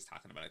was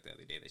talking about it the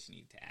other day that she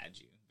needed to add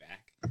you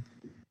back.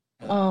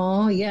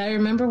 Oh, yeah, I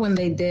remember when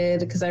they did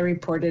because I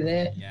reported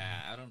it.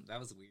 Yeah, that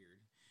was weird.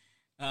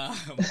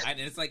 And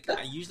it's like,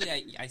 usually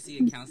I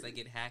see accounts that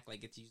get hacked,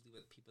 like it's usually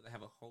with people that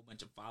have a whole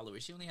bunch of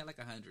followers. She only had like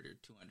 100 or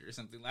 200 or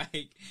something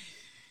like.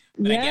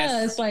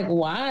 Yeah, it's like,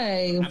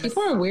 why?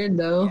 People are weird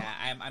though.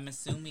 Yeah, I'm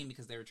assuming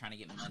because they were trying to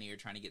get money or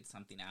trying to get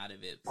something out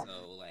of it.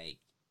 So like,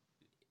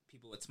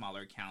 people with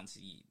smaller accounts,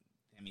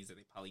 that means that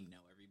they probably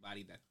know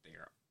everybody that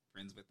they're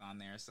friends with on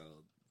there. So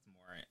it's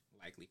more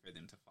likely for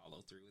them to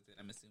follow through with it,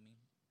 I'm assuming.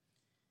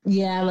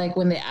 Yeah, like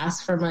when they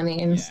ask for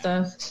money and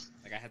stuff.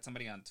 Like I had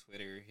somebody on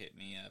Twitter hit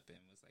me up and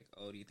was like,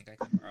 "Oh, do you think I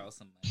can borrow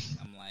some money?"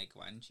 I'm like,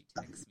 "Why didn't you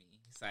text me?"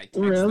 So I text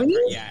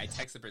I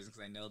text the person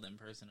because I know them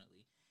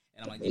personally,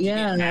 and I'm like, "Did you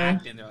get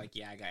hacked?" And they're like,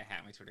 "Yeah, I got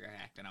hacked. My Twitter got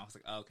hacked." And I was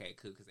like, oh, "Okay,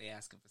 cool," because they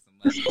asking for some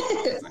money.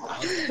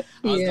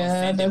 I was gonna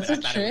send it,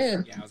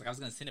 but I was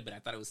gonna send it, but I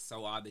thought it was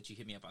so odd that you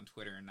hit me up on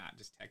Twitter and not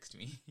just text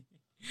me.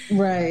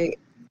 Right.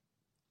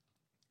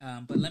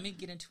 But let me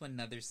get into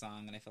another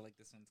song, and I feel like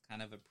this one's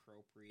kind of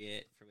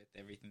appropriate with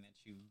everything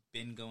that you've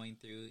been going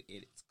through.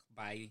 It's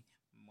by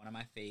one of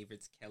my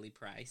favorites, Kelly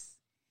Price.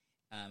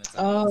 I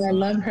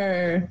love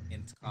her.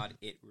 It's called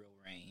 "It Will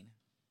Rain."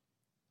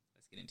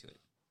 Let's get into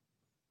it.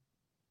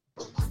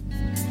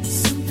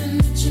 Something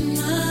that you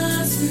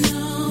must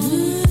know.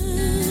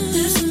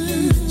 There's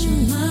something that you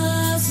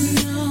must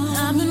know.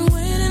 I've been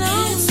waiting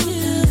on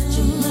you. That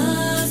you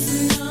must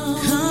know.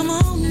 Come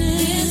on in.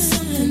 It's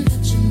something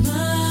that you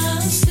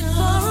must know.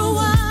 For a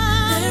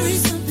while. There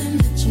is something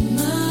that you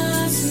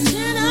must know.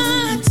 Can I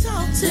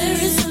talk to you? There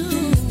is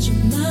something that you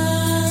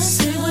must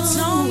say what's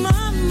on my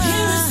mind.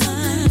 Here is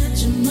something that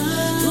you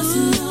must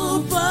know.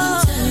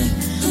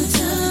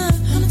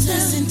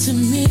 Listen to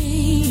me.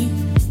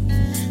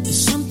 There's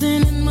something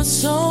in my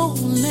soul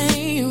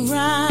ain't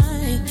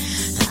right.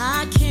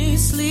 I can't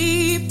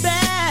sleep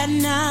at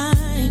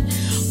night,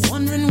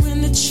 wondering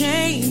when the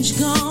change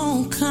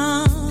gon'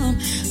 come. I'm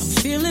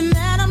feeling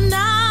that I'm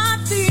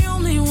not the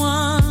only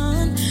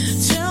one.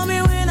 Tell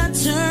me when I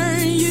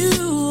turn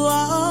you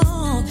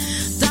off.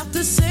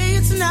 Doctors say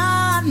it's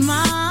not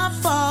my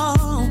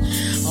fault.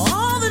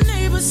 All the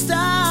neighbors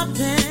stop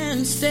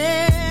and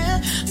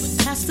stare, but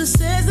pastor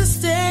says to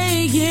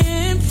stay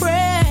in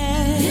prayer.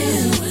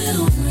 It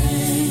will rain.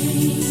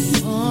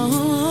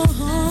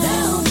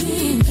 There'll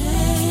be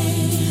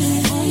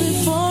pain. Only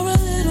for a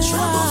little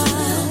while.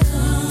 Will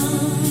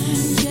come.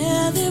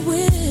 Yeah, they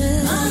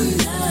will.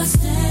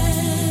 Understand.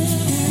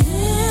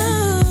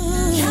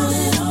 Count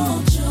it all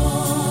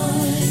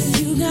joy.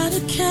 You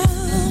gotta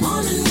count.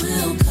 Morning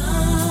will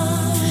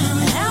come.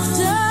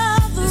 After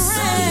the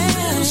rain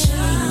will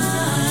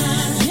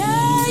shine.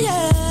 Yeah.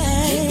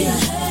 Keep your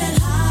head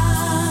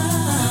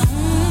high.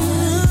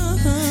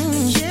 I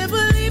can't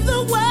believe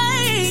the way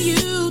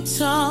you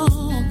talk.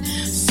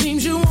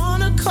 Seems you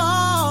wanna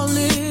call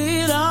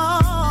it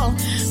all.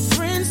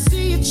 Friends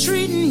see you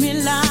treating me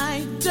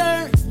like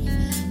dirt.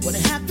 What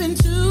happened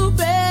to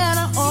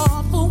better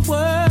or for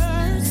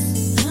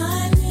worse? I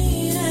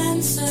need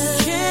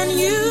answers. Can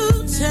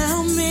you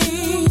tell me?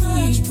 Too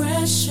much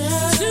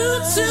pressure. Too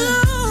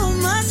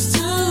much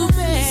to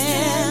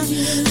bear.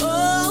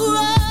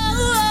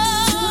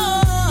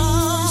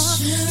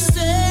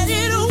 Said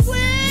it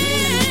will.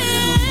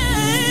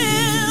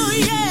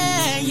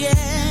 Yeah.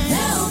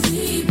 There'll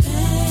be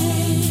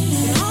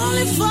pain.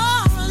 Only for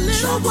a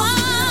little while.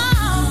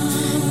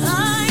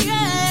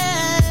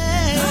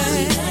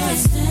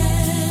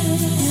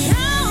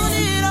 Count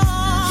it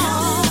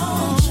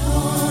all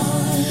joy.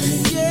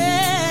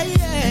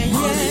 Yeah.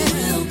 Morning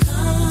will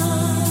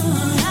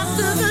come.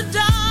 After the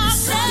dark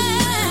sun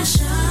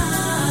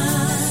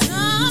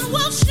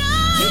will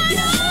shine. Keep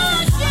your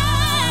head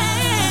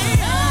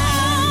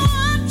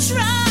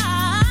high.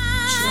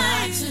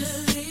 Try to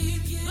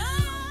leave you.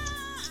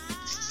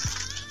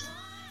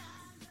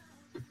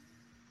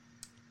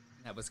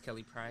 That was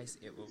Kelly Price,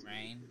 "It Will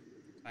Rain."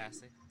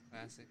 Classic.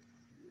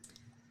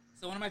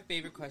 So one of my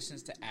favorite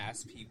questions to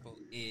ask people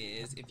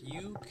is, if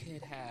you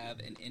could have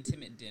an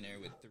intimate dinner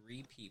with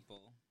 3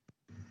 people,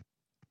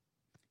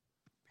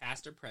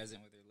 past or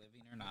present, whether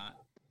living or not,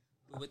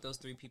 who would those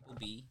 3 people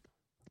be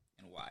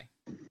and why?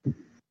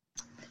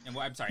 And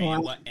what, I'm sorry,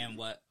 and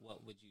what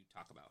would you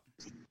talk about?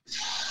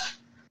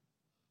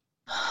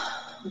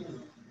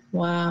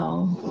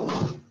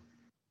 Wow.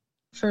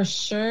 For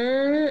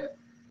sure,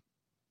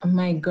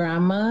 my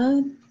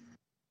grandma.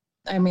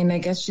 I mean, I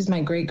guess she's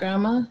my great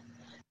grandma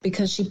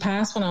because she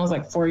passed when I was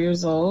like 4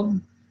 years old.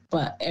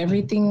 But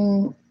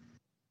everything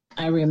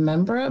I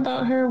remember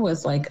about her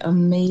was like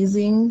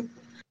amazing.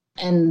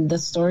 and the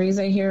stories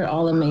I hear are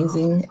all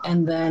amazing.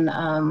 And then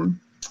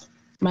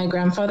my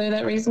grandfather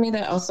that raised me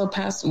that also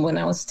passed when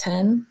I was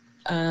 10.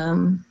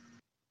 And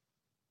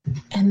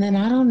then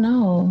I don't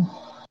know.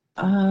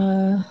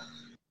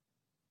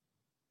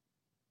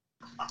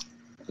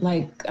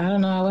 Like, I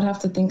don't know, I would have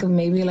to think of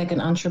maybe like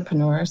an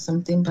entrepreneur or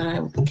something, but I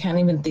can't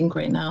even think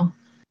right now.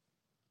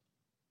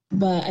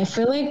 But I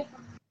feel like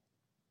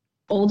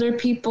older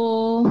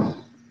people,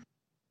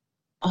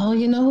 oh,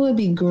 you know who would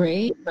be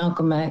great?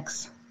 Malcolm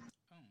X.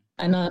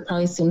 I know that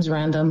probably seems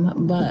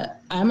random,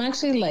 but I'm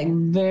actually like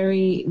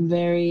very,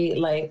 very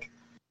like,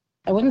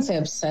 I wouldn't say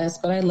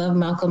obsessed, but I love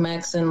Malcolm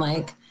X and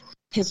like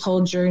his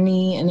whole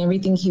journey and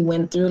everything he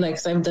went through. Like,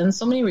 so I've done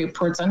so many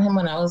reports on him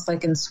when I was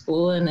like in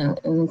school and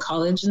in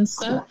college and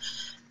stuff.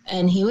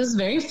 And he was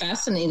very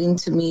fascinating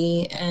to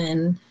me,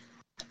 and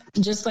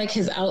just like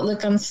his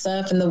outlook on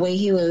stuff and the way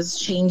he was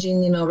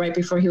changing, you know, right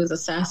before he was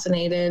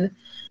assassinated.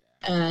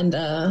 And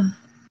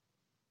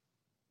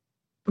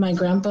my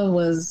grandpa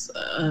was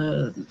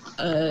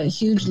a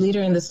huge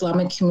leader in the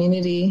Islamic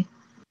community.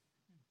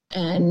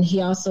 And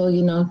he also,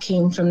 you know,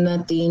 came from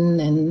nothing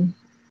and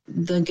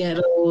the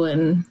ghetto.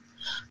 And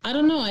I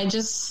don't know,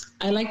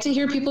 I like to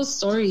hear people's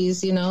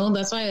stories, you know.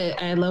 That's why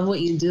I love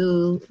what you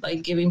do,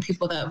 like giving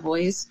people that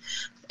voice.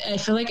 I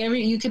feel like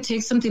you could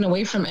take something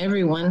away from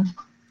everyone.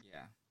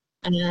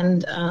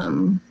 And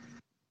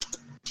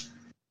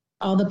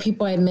all the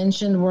people I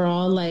mentioned were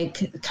all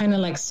like kind of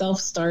like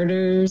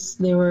self-starters.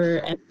 They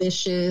were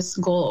ambitious,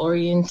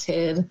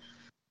 goal-oriented.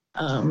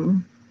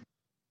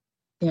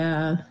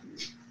 Yeah.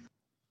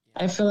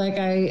 I feel like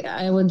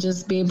I would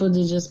just be able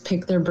to just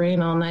pick their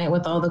brain all night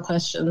with all the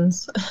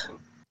questions. I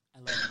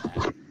love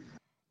that.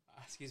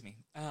 Excuse me.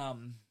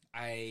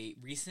 I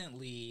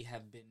recently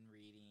have been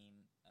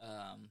reading,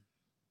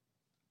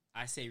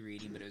 I say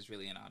reading, but it was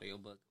really an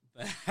audiobook.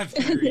 But I've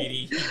been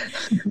reading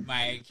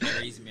Mariah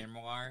Carey's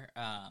memoir,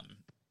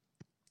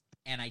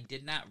 and I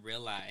did not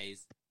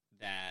realize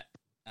that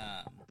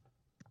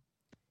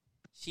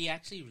she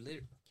actually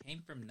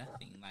came from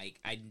nothing. Like,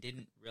 I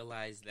didn't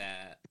realize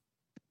that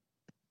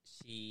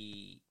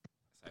she...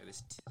 Sorry,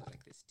 this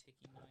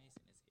ticking noise,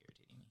 and it's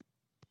irritating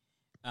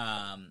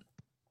me.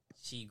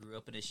 She grew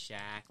up in a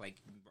shack, like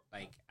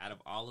out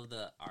of all of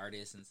the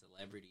artists and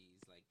celebrities,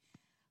 like,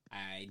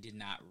 I did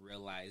not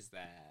realize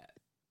that.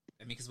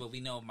 I mean, because what we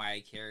know of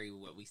Mariah Carey,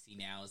 what we see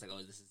now is like, oh,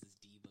 this is this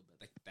diva,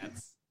 but like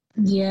that's...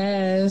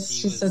 Yes,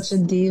 she's such a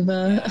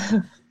diva.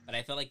 Yeah, but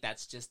I feel like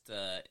that's just,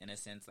 in a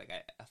sense, like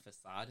a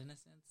facade, in a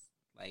sense.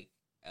 Like,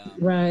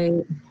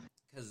 right.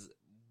 Because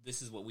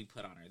this is what we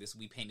put on her.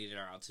 We painted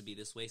her out to be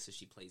this way, so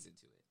she plays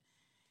into it.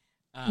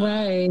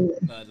 Right.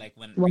 But like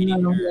when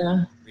reading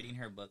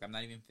her book, I'm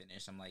not even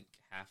finished. I'm like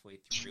halfway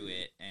through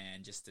it,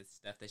 and just the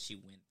stuff that she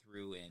went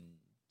through and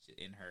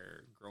in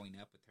her growing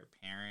up with her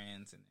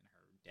parents and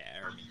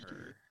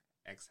her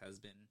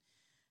ex-husband,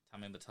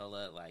 Tommy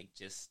Mottola, like,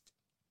 just,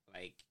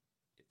 like,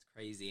 it's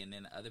crazy. And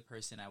then the other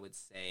person I would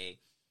say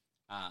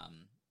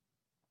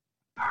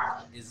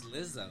is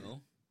Lizzo,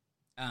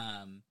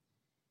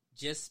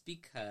 just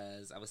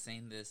because I was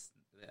saying this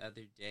the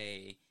other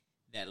day,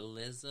 that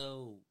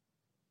Lizzo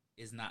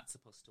is not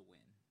supposed to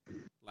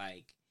win.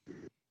 Like,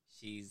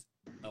 she's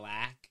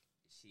black,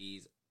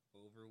 she's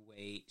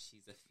overweight,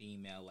 she's a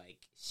female, like,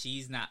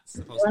 she's not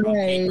supposed to, on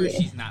paper,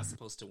 she's not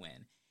supposed to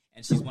win.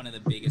 And she's one of the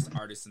biggest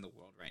artists in the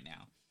world right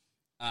now.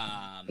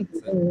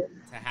 To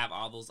have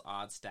all those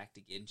odds stacked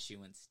against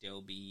you and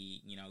still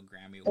be, you know,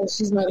 Grammy Award.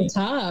 She's on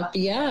top,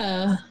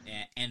 yeah.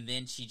 And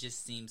then she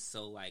just seems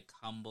so, like,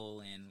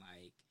 humble and,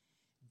 like,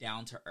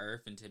 down to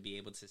earth, and to be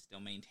able to still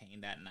maintain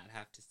that and not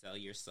have to sell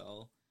your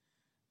soul.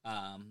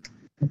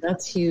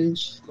 That's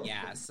huge.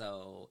 Yeah,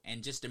 so,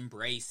 and just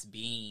embrace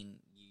being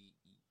you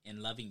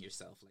and loving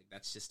yourself. Like,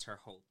 that's just her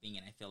whole thing.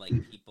 And I feel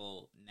like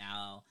people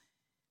now,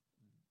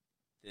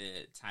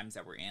 the times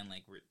that we're in,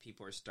 like, where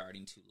people are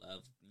starting to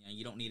love, you know,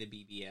 you don't need a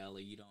BBL,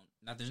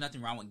 or there's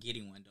nothing wrong with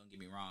getting one, don't get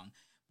me wrong,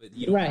 but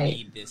you don't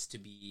need this to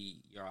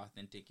be your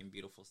authentic and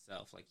beautiful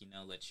self. Like, you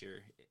know, let your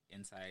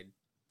inside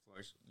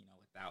flourish, you know,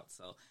 without.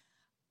 So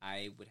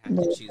I would have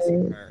to choose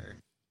her.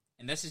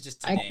 And this is just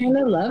today. I kind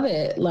of love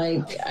it.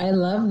 Like, I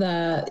love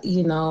that,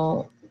 you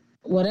know,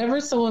 whatever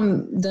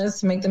someone does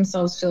to make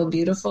themselves feel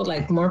beautiful,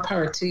 like, more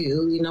power to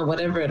you, you know,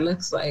 whatever it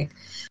looks like.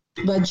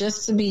 But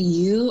just to be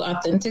you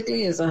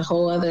authentically is a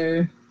whole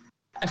other,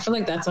 I feel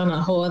like that's on a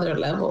whole other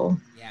level.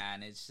 Yeah,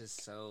 and it's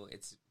just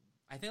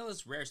I feel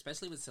it's rare,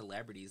 especially with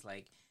celebrities.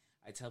 Like,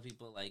 I tell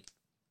people, like,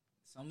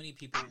 so many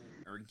people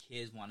or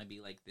kids want to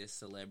be like this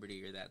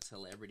celebrity or that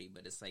celebrity,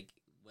 but it's like,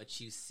 what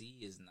you see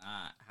is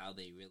not how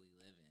they really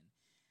live in.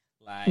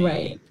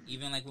 Like,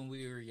 even like when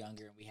we were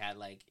younger and we had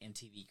like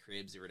MTV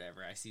Cribs or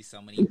whatever, I see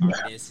so many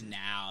artists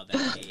now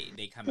that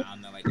they come out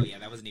and they're like, oh yeah,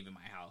 that wasn't even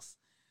my house.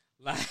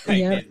 Like,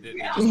 they just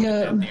put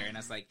it up there, and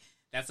it's like,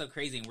 that's so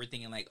crazy. And we're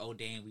thinking like, oh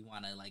damn, we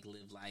want to like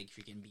live like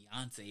freaking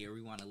Beyonce, or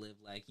we want to live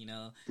like, you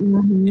know,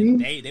 and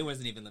they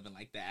wasn't even living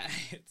like that.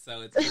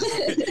 So it's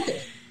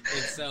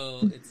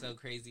so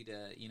crazy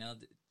to, you know,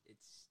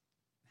 it's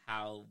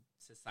how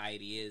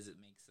society is. It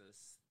makes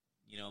us,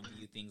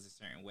 view things a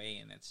certain way,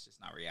 and that's just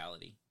not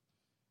reality.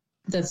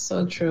 That's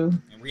so true.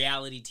 And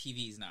reality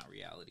TV is not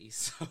reality,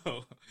 so.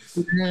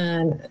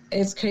 Man,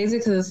 it's crazy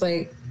because it's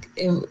like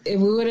if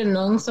we would have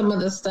known some of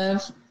the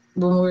stuff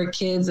when we were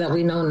kids that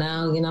we know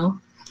now,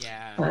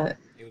 Yeah, but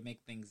it would make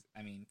things.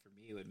 I mean, for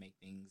me, it would make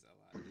things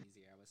a lot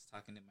easier. I was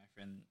talking to my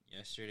friend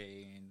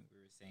yesterday, and we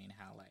were saying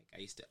how like I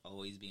used to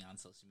always be on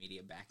social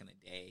media back in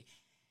the day,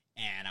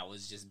 and I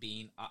was just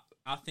being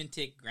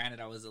authentic. Granted,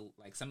 I was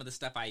like some of the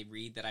stuff I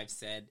read that I've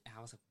said,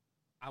 I was like,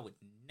 I would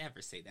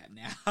never say that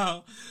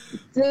now.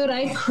 dude,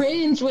 I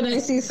cringe when I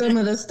see some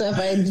of the stuff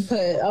I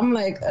put. I'm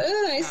like,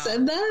 I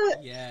said that?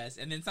 Yes.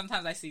 And then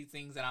sometimes I see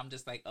things that I'm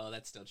just like, oh,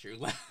 that's still true.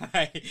 But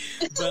like,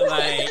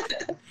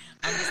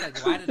 I'm just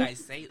like, why did I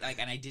say, like,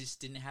 and I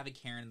just didn't have a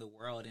care in the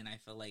world. And I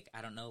feel like,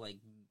 I don't know, like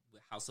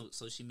how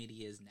social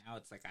media is now.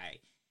 It's like,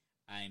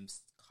 I'm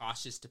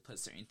cautious to put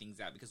certain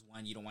things out because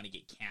one, you don't want to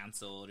get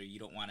canceled, or you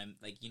don't want to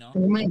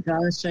Oh my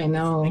gosh, I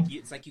know.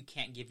 It's like you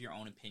can't give your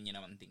own opinion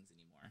on things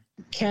anymore.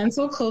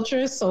 Cancel culture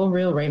is so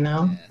real right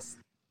now. Yes,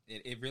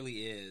 it really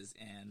is.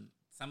 And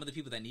some of the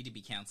people that need to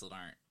be canceled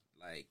aren't,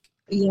 like.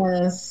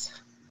 Yes.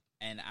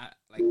 And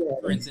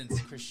for instance,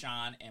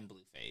 Krishan and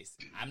Blueface.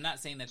 I'm not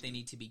saying that they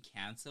need to be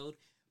canceled,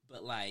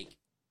 but like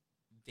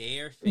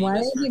they're famous. Why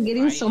is it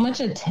getting so much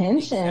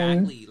attention?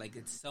 Exactly. Like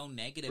it's so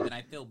negative, and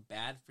I feel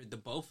bad for the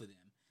both of them.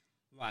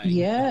 Like,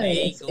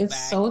 yes, it's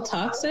back, so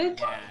toxic.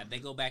 Yeah, they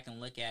go back and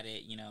look at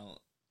it.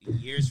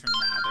 Years from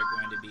now,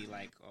 they're going to be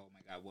like, "Oh my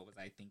God, what was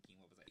I thinking?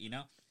 What was I?"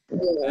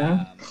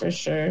 Yeah, for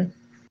sure.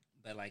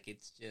 But like,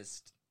 it's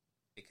just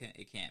it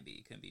couldn't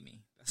be me.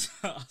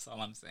 That's all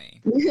I'm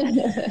saying.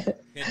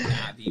 Could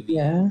not be me.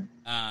 Yeah.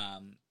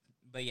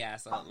 But yeah,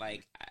 so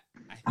like,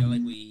 I feel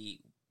like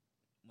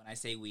when I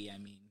say we, I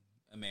mean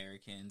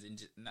Americans and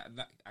just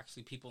not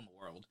actually people in the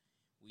world.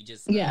 We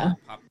just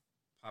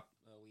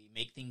we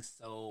make things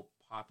so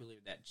popular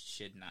that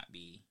should not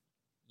be.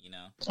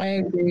 I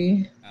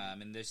agree.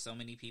 And there's so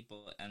many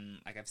people, and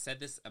like I've said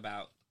this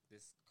about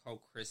this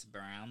whole Chris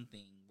Brown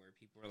thing, where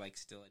people are like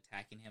still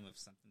attacking him of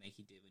something that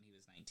he did when he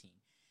was 19.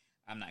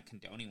 I'm not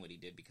condoning what he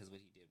did because what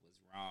he did was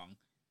wrong,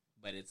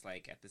 but it's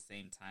like at the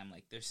same time,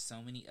 like there's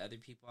so many other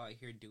people out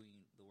here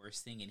doing the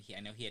worst thing. And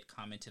I know he had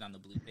commented on the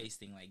Blueface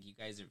thing, like you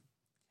guys are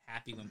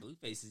happy when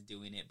Blueface is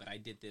doing it, but I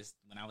did this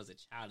when I was a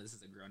child. This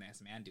is a grown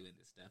ass man doing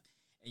this stuff.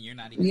 And you're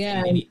not even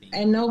saying anything.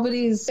 And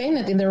nobody's saying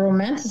anything. They're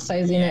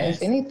romanticizing it,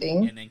 if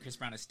anything. And then Chris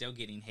Brown is still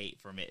getting hate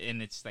from it.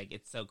 And it's like,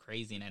 it's so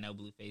crazy. And I know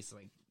Blueface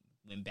like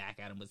went back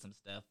at him with some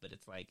stuff, but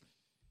it's like,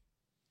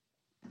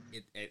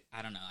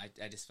 I don't know.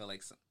 I just feel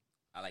like,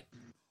 I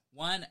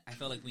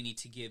feel like we need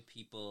to give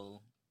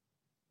people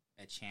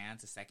a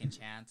second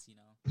chance,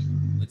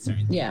 with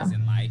certain things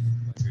in life,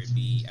 whether it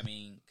be,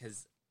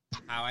 because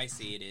how I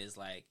see it is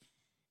like,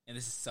 and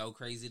this is so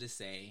crazy to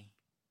say,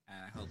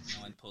 and I hope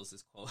no one posts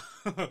this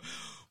quote,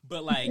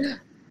 but like,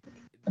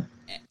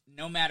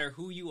 no matter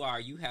who you are,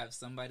 you have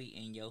somebody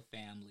in your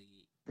family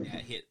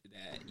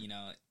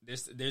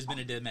there's been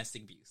a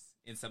domestic abuse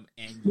in some,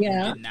 and you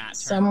did not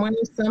someone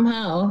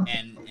somehow,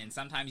 and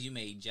sometimes you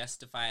may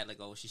justify it like,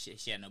 oh,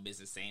 she had no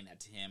business saying that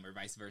to him, or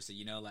vice versa,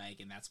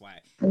 and that's why.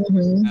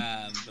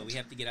 But we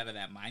have to get out of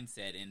that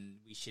mindset, and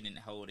we shouldn't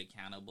hold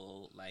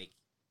accountable. Like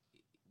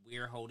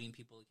we're holding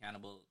people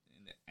accountable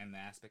in the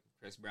aspect of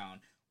Chris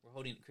Brown. We're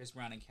holding Chris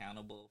Brown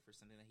accountable for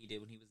something that he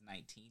did when he was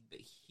 19, but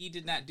he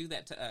did not do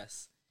that to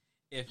us.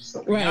 If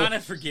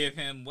Rihanna forgive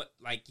him, what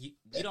like he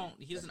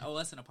doesn't owe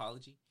us an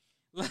apology.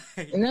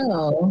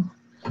 No.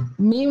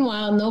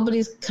 Meanwhile,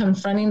 nobody's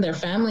confronting their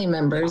family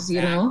members,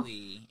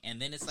 exactly.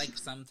 And then it's like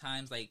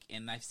sometimes like,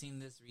 and I've seen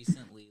this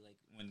recently, like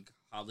when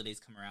holidays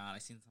come around,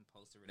 I've seen some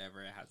posts or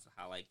whatever, it has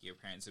how like your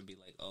parents would be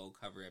like, oh,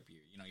 cover up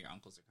your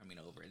uncles are coming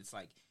over. And it's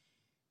like,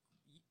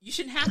 you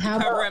shouldn't have to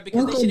cover up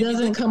because they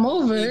shouldn't come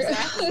over.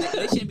 Exactly.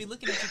 They shouldn't be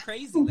looking at you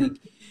crazy. Like,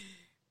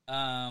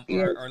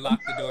 or lock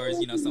the doors,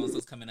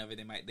 so-and-so's coming over,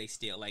 they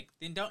steal. Like,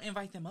 then don't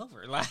invite them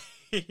over. Like,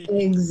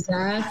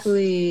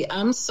 exactly.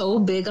 I'm so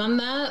big on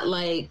that.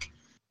 Like,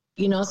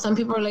 some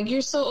people are like,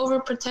 you're so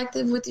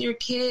overprotective with your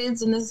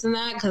kids and this and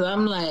that. Cause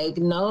I'm like,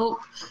 nope,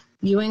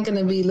 you ain't going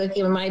to be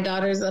looking at my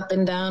daughters up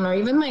and down, or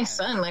even my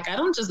son. Like, I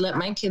don't just let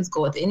my kids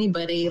go with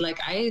anybody. Like,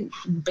 I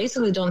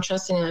basically don't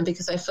trust anyone,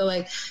 because I feel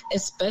like,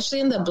 especially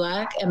in the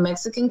Black and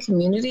Mexican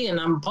community, and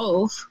I'm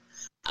both,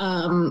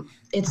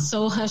 it's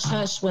so hush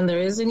hush when there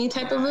is any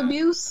type of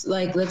abuse.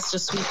 Like, let's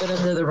just sweep it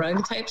under the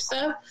rug type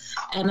stuff.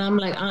 And I'm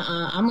like,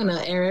 I'm going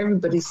to air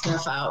everybody's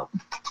stuff out.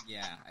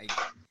 Yeah.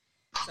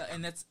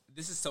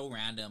 This is so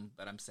random,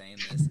 but I'm saying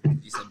this.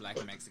 You said Black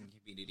and Mexican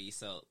community.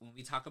 So when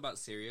we talk about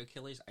serial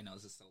killers, I know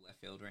this is so left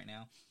field right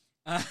now.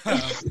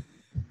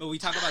 But we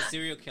talk about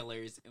serial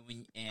killers,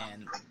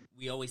 and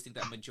we always think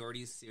that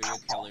majority of serial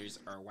killers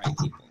are white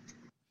people.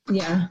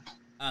 Yeah.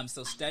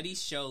 So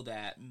studies show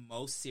that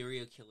most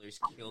serial killers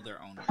kill their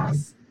own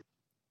race.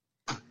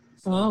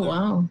 So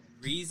wow.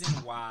 Reason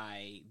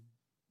why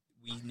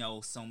we know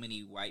so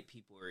many white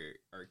people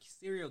are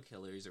serial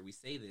killers, or we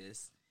say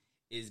this,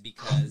 is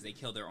because they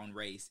kill their own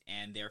race,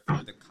 and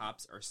therefore the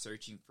cops are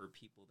searching for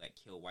people that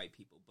kill white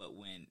people. But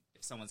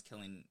if someone's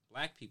killing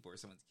black people or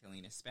someone's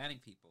killing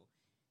Hispanic people,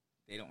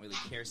 they don't really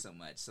care so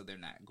much, so they're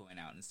not going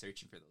out and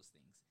searching for those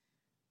things.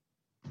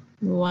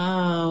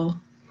 Wow.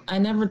 I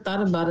never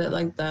thought about it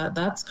like that.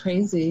 That's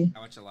crazy. I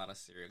watch a lot of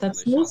serial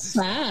That's killer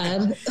so shows.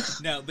 sad.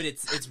 No, but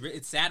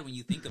it's sad when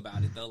you think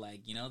about it, though.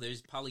 Like, you know,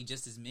 there's probably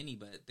just as many,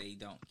 but they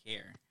don't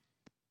care.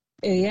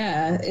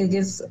 Yeah, it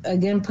gets,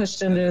 again,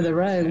 pushed under the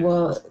rug.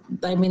 Well,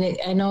 I mean,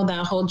 I know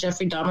that whole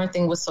Jeffrey Dahmer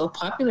thing was so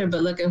popular,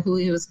 but look at who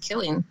he was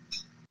killing.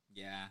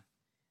 Yeah.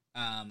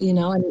 You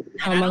know, and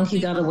how long he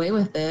got away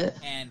with it.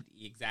 And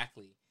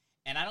exactly.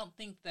 And I don't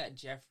think that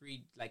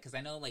Jeffrey, like, because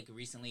I know, like,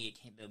 recently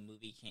the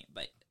movie came,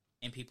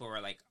 and people were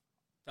like,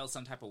 felt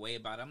some type of way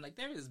about it. I'm like,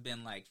 there has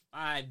been like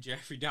 5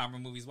 Jeffrey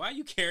Dahmer movies. Why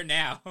you care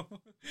now?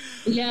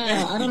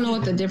 Yeah, I don't know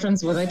what the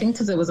difference was. I think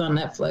because it was on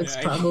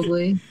Netflix,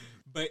 probably.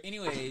 But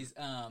anyways,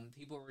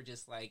 people were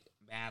just like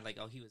mad, like,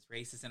 oh, he was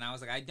racist. And I was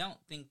like, I don't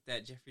think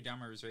that Jeffrey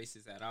Dahmer was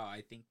racist at all.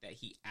 I think that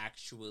he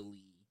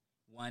actually,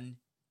 1,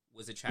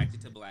 was attracted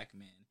to black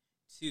men,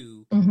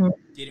 2,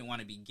 didn't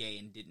want to be gay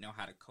and didn't know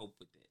how to cope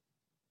with it.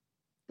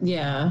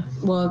 Yeah,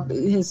 well,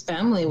 his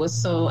family was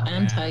so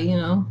anti, you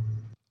know.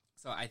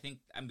 So I think,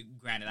 I mean,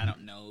 granted, I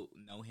don't know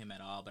him at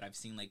all, but I've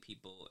seen like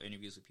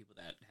interviews with people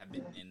that have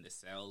been in the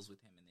cells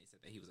with him, and they said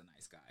that he was a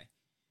nice guy.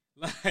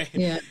 Like,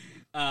 yeah,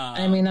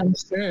 I mean, I'm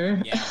sure.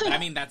 Yeah, but I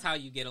mean, that's how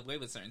you get away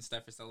with certain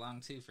stuff for so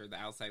long too. For the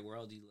outside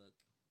world, you look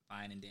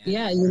fine and dandy.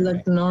 Yeah, you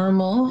look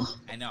normal.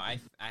 I know. I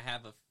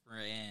have a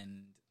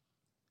friend.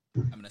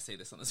 I'm gonna say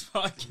this on this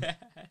podcast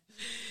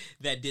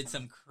that did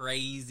some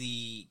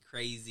crazy,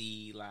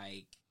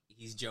 like,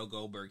 he's Joe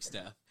Goldberg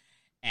stuff.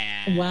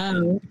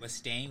 And was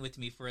staying with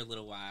me for a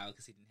little while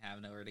because he didn't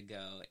have nowhere to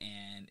go.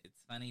 And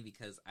it's funny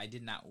because I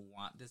did not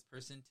want this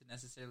person to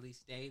necessarily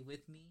stay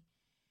with me.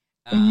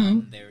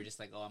 They were just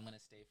like, oh, I'm going to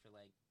stay for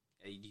like,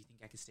 do you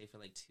think I could stay for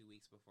like 2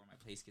 weeks before my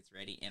place gets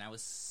ready? And I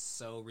was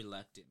so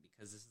reluctant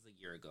because this is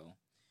a year ago,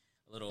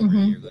 a little over a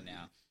year ago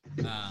now.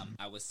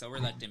 I was so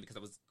reluctant because I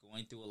was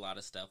going through a lot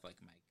of stuff. Like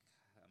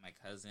my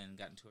cousin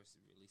got into a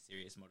really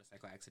serious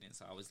motorcycle accident.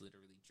 So I was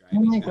literally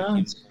driving back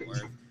and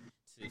forth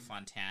to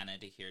Fontana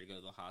to go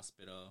to the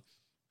hospital.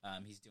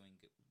 He's doing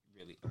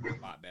really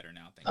a lot better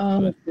now. Thank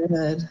God.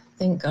 Good.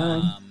 Thank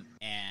God.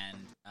 And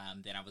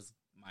then I was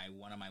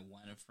one of my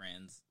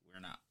friends. We're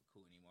not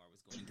cool anymore.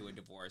 Was going through a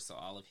divorce, so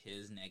all of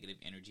his negative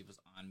energy was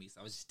on me. So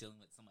I was just dealing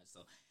with so much.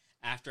 So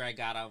after I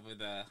got over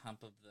the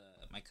hump of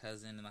my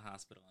cousin in the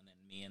hospital, and then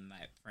me and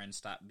my friend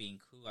stopped being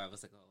cool, I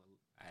was like, oh,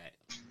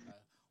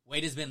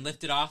 weight has been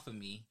lifted off of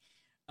me.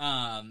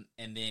 And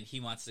then he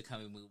wants to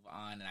come and move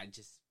on, and I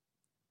just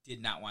did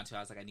not want to.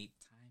 I was like, I need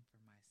time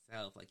for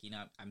myself. Like, you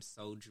know, I'm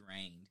so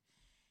drained.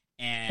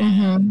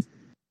 And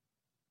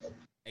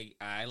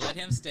I let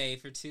him stay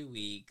for 2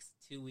 weeks.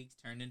 2 weeks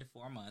turned into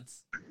 4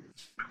 months.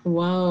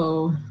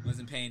 Whoa.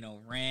 Wasn't paying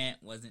no rent.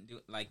 Wasn't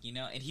doing, like, you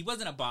know, and he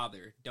wasn't a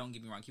bother. Don't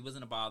get me wrong. He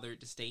wasn't a bother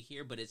to stay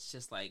here, but it's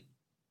just like,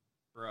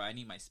 bro, I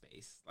need my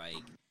space.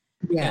 Like,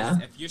 yeah,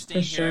 if you're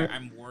staying here,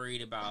 I'm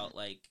worried about,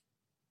 like,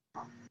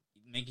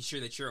 making sure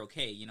that you're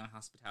okay, you know,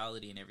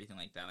 hospitality and everything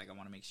like that. Like, I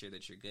want to make sure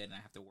that you're good, and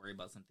I have to worry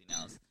about something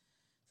else.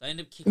 So I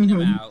ended up kicking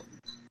him out.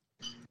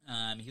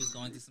 He was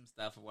going through some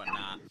stuff or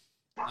whatnot.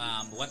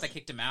 But once I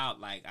kicked him out,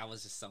 like, I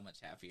was just so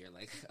much happier.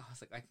 Like, I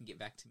was like, I can get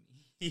back to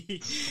me.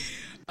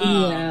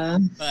 Yeah.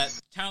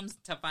 But comes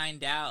to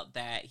find out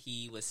that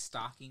he was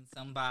stalking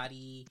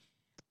somebody.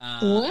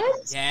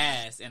 What?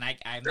 Yes, and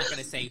I'm not going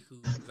to say who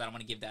because I don't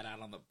want to give that out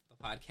on the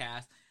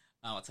podcast.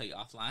 I'll tell you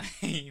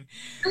offline.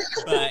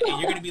 But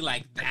you're going to be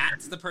like,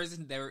 that's the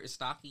person they were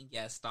stalking?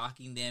 Yes,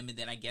 stalking them. And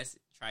then I guess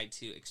tried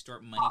to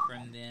extort money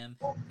from them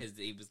because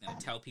he was going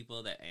to tell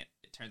people that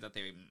it turns out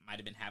they might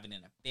have been having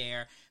an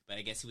affair. But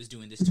I guess he was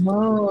doing this to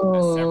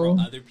several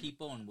other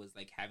people and was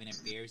like having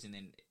affairs and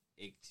then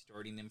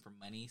extorting them for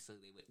money. So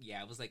they would,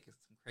 it was like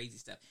some crazy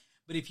stuff.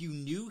 But if you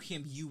knew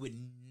him, you would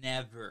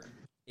never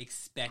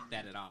expect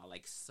that at all.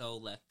 Like, so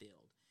left field.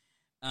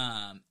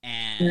 And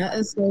that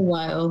is so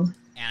wild. And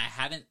I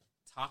haven't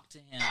talked to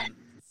him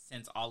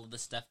since all of the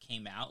stuff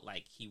came out.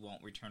 Like, he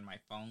won't return my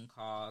phone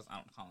calls. I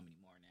don't call him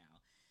anymore now.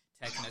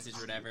 Text message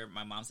or whatever.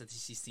 My mom said that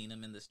she's seen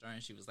him in the store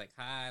and she was like,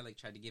 hi, like,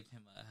 tried to give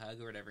him a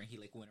hug or whatever. And he,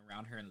 like, went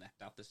around her and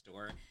left out the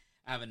store.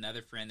 I have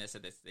another friend that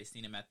said that they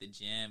seen him at the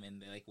gym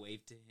and they, like,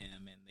 waved to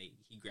him and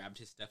he grabbed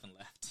his stuff and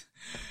left.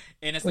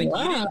 And it's like, you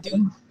didn't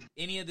do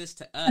any of this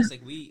to us.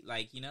 Like, we,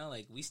 like, you know,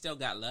 like, we still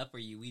got love for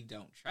you. We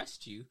don't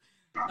trust you.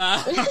 You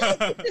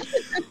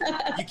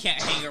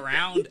can't hang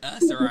around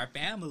us or our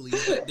family,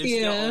 but there's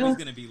still always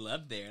going to be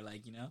love there,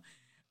 like, you know.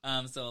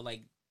 So,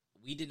 like,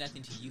 we did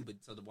nothing to you, but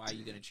so why are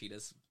you going to treat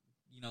us,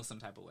 you know, some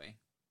type of way?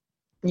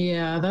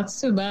 Yeah,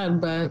 that's too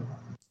bad, but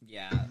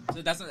yeah.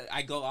 So that's what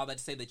I go all that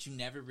to say that you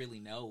never really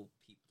know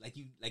people. Like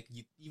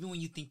you, even when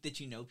you think that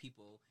you know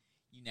people,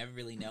 you never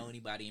really know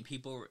anybody. And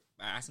people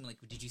are asking, like,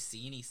 did you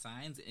see any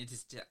signs? And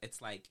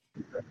it's like,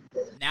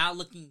 now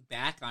looking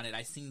back on it,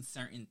 I've seen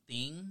certain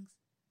things.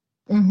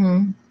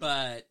 Mm-hmm.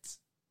 But,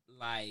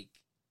 like,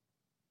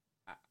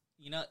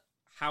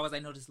 how was I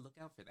noticed to look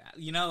out for that?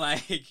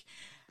 Like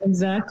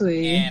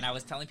exactly. And I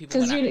was telling people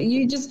because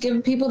you just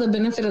give people the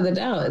benefit of the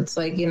doubt. It's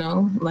like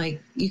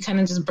like you kind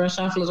of just brush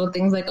off little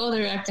things like, oh,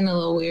 they're acting a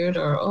little weird,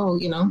 or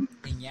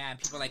And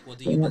people are like, well,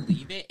 do you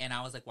believe it? And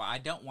I was like, well, I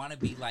don't want to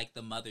be like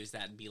the mothers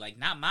that be like,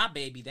 not my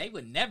baby. They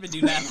would never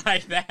do that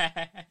like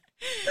that.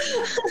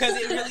 Because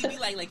it really be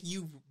like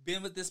you've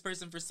been with this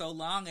person for so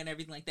long and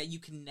everything like that, you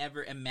can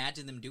never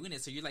imagine them doing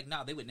it. So you're like,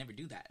 no, they would never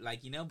do that.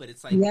 Like, but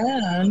it's like,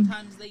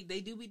 sometimes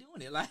they do be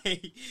doing it.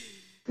 Like,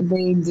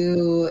 they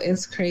do.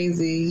 It's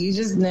crazy. You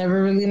just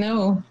never really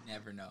know. You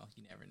never know.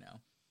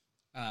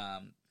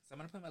 So I'm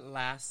going to play my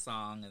last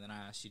song, and then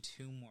I'll ask you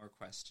 2 more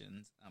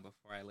questions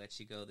before I let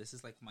you go. This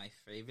is like my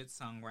favorite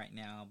song right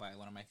now by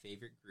one of my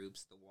favorite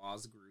groups, the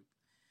Walls Group.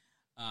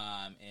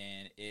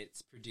 And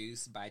it's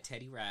produced by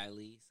Teddy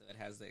Riley, so it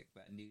has like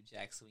that new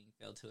Jack Swing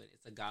feel to it.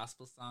 It's a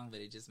gospel song,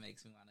 but it just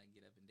makes me want to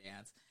get up and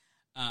dance.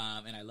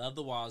 And I love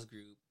the Walls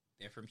Group.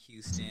 They're from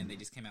Houston. They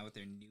just came out with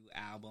their new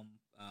album.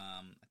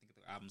 I think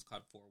the album's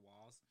called 4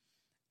 Walls.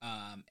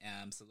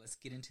 So let's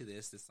get into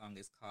this. This song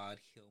is called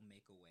He'll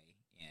Make a Way,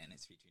 and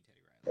it's featuring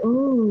Teddy Riley.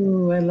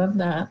 Ooh, I love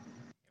that.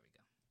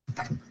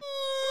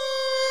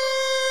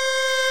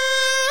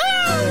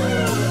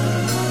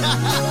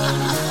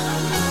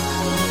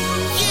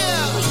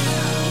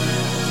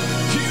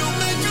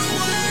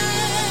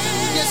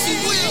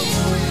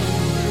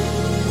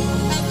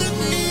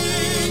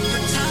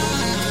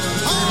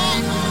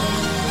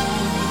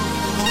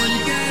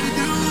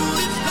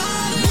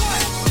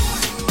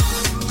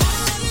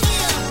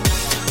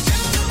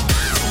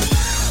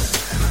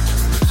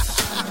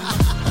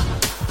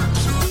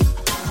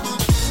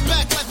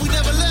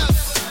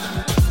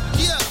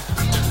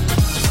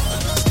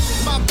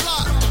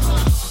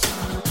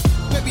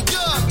 Here we go.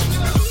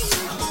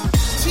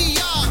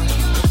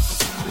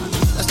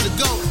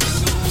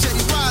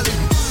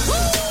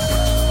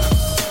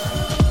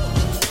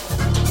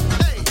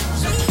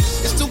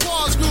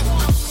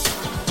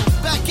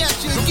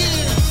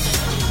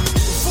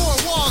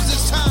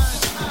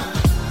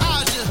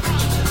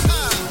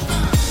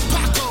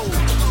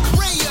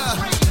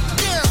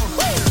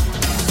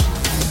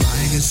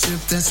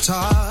 That's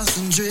tossed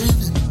and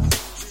driven,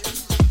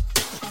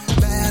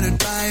 battered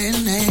by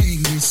an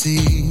angry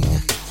sea.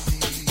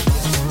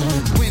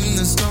 When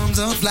the storms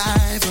of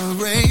life are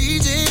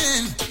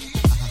raging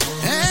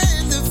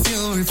and the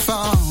fury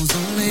falls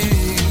on me,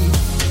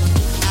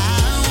 I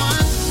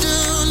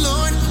wonder,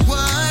 Lord,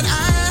 what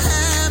I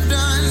have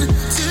done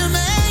to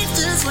make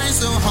this race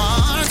so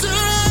hard to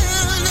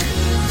run.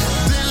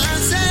 Then I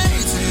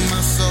say to my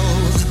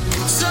soul,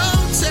 so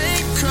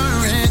take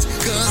courage,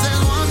 'cause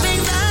there's one thing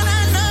that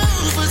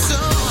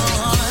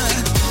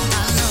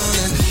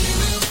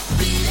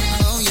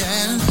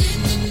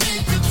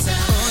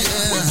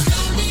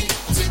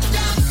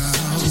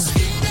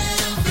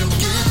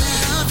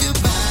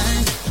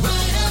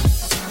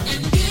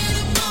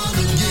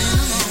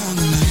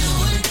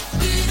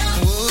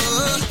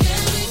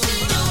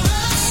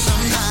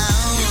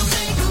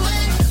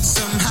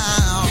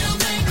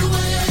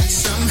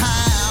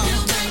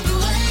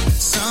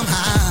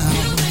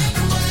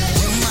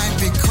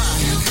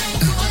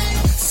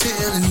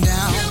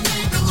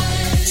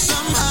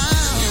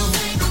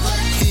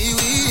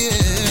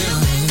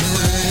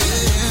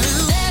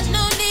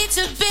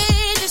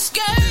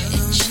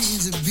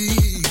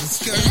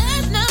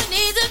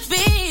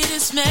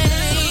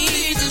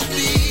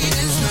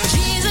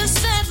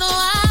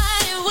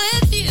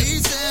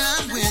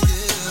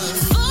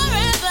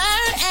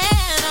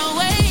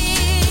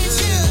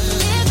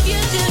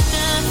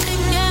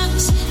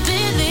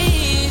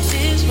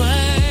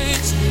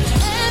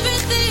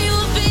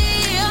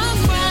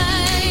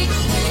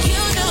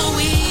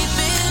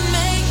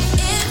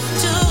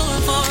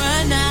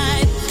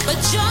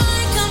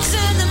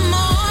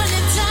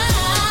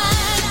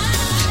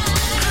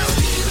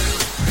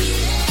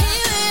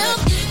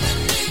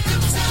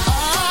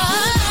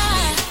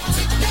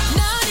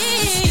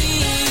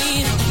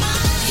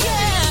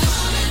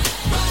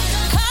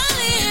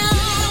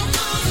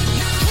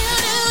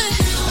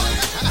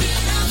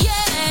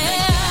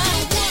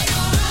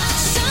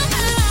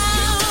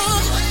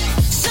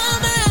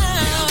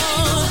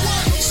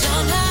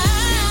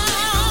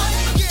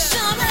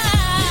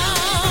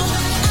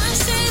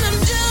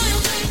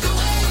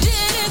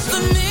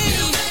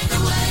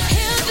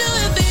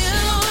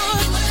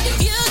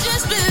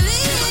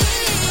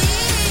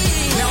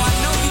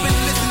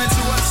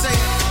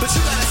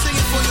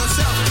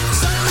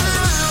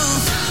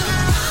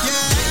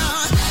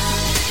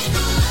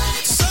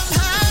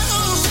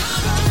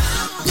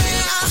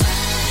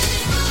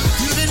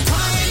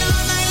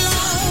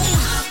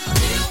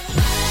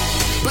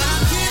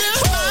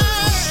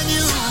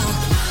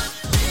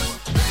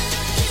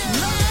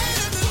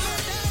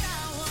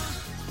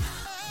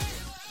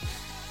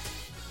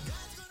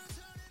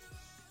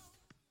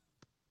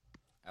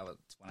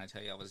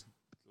tell you I was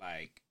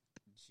like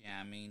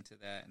jamming to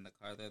that in the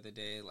car the other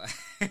day. Like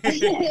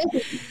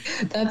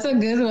that's a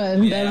good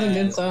one. Yeah, that's a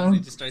good song. It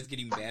just starts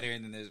getting better,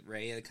 and then there's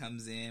Rhea that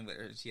comes in, but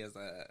she has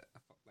a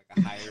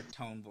a higher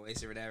tone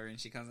voice or whatever, and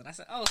she comes in. I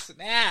said, "Oh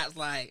snaps!"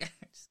 Like,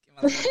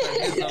 just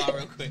give my on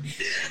real quick.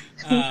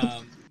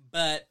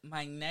 But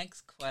my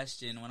next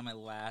question, one of my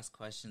last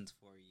questions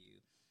for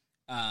you.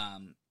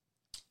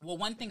 Well,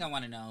 one thing I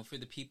want to know for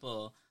the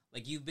people,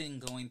 like you've been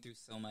going through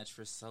so much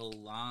for so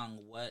long.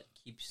 What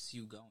keeps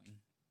you going?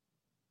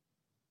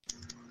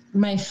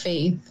 My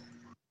faith.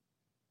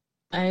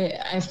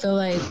 I feel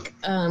like,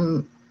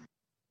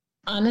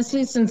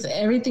 honestly, since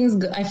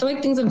I feel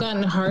like things have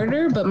gotten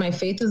harder, but my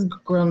faith has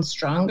grown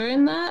stronger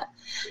in that.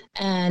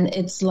 And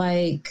it's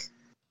like,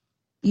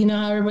 you know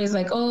how everybody's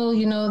like, oh,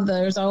 you know,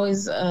 there's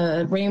always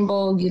a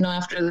rainbow, you know,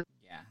 after the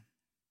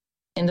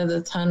end of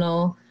the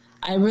tunnel.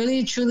 I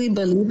really, truly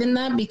believe in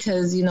that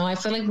because, you know, I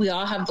feel like we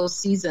all have those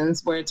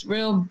seasons where it's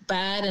real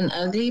bad and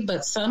ugly,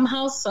 but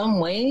somehow, some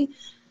way,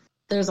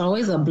 there's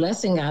always a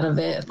blessing out of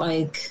it.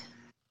 Like,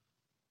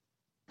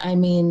 I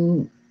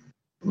mean,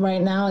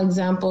 right now,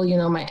 example, you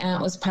know, my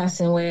aunt was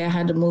passing away. I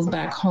had to move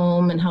back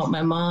home and help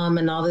my mom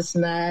and all this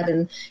and that.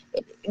 And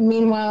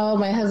meanwhile,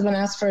 my husband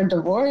asked for a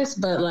divorce,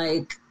 but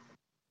like,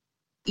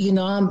 you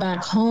know, I'm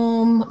back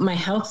home. My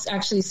health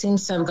actually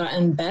seems to have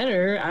gotten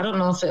better. I don't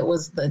know if it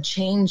was the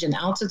change in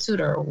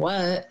altitude or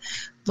what,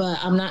 but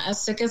I'm not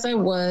as sick as I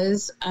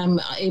was. I'm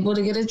able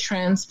to get a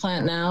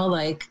transplant now.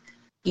 Like,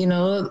 you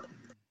know,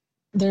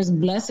 there's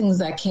blessings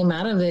that came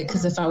out of it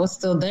because if I was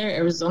still there,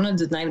 Arizona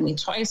denied me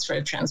twice for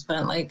a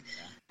transplant. Like,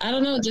 I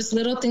don't know, just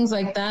little things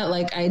like that.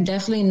 Like, I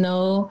definitely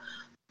know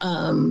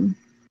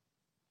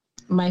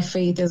my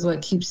faith is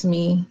what keeps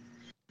me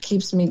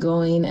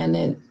going, and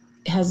it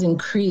has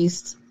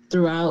increased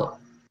throughout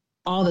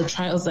all the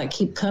trials that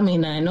keep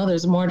coming. And I know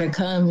there's more to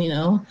come, you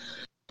know,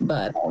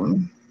 but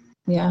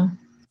yeah.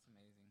 That's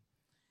amazing.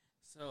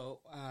 So,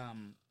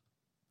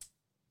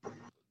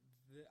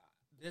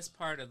 this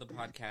part of the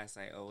podcast,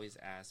 I always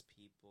ask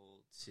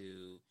people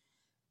to,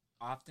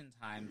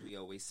 oftentimes we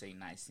always say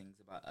nice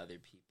things about other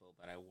people,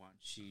 but I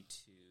want you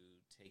to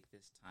take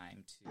this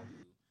time to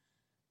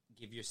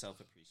give yourself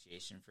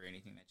appreciation for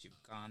anything that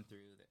you've gone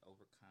through, that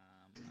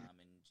overcome, and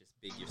just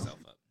big yourself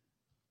up.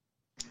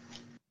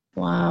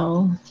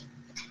 Wow.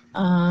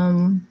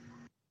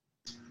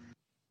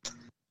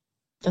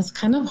 That's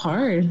kind of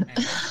hard.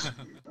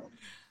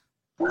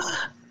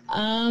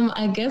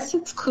 I guess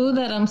it's cool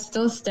that I'm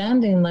still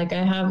standing. Like,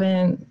 I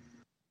haven't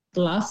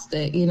lost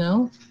it, you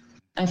know?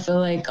 I feel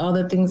like all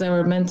the things that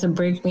were meant to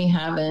break me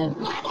haven't,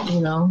 you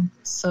know?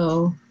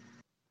 So,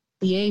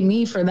 yay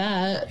me for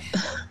that.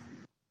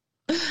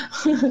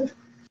 Yes.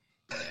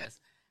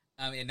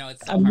 I know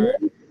it's so hard.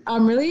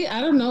 I'm really,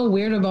 I don't know,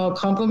 weird about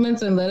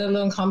compliments and let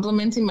alone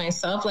complimenting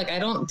myself. Like, I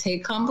don't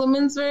take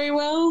compliments very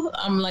well.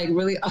 I'm like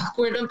really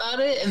awkward about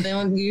it. And then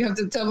when you have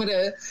to tell me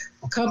to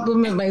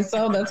compliment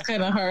myself, that's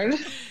kind of hard.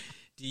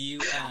 Do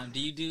you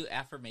do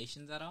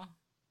affirmations at all?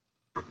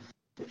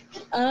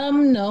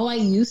 No, I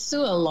used to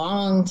a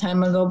long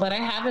time ago, but I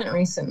haven't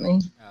recently.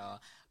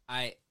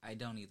 I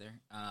don't either.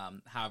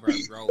 However,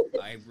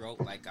 I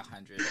wrote like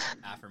 100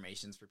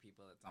 affirmations for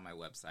people that's on my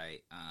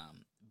website.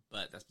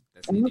 But that's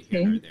neither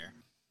here nor there.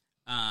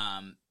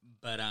 I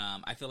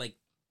feel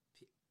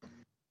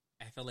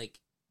like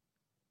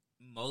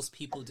most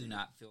people do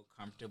not feel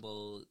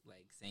comfortable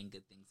like saying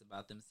good things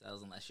about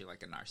themselves unless you're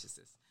like a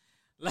narcissist.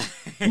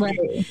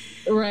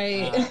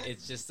 Right.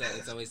 It's just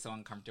it's always so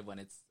uncomfortable,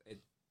 and it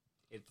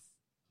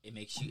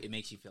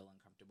makes you feel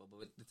uncomfortable.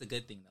 But it's a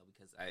good thing though,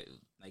 because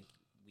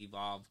we've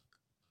all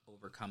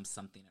overcome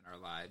something in our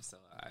lives. So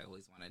I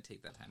always want to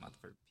take that time out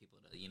for people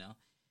to, you know,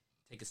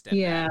 take a step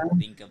back,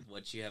 think of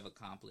what you have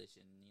accomplished,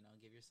 and, you know,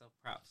 give yourself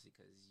props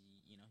because,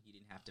 you know, you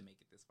didn't have to make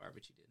it this far,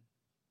 but you did.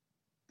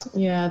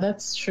 Yeah,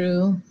 that's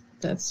true.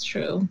 That's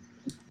true.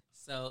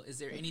 So is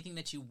there anything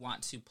that you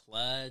want to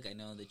plug? I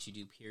know that you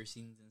do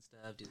piercings and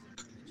stuff. Is there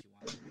anything that you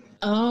want to plug?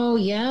 Oh,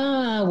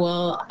 yeah.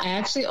 Well, I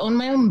actually own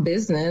my own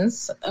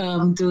business,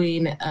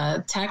 doing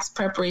tax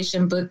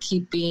preparation,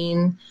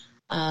 bookkeeping.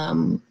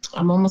 I'm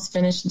almost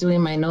finished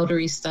doing my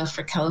notary stuff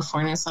for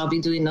California, so I'll be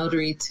doing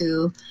notary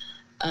too.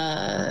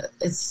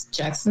 It's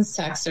Jackson's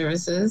Tax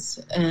Services,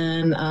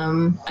 and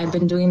I've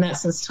been doing that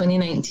since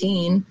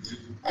 2019,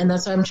 and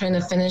that's why I'm trying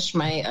to finish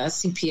my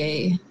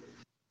CPA,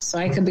 so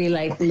I could be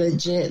like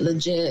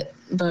legit,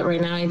 but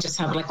right now I just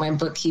have like my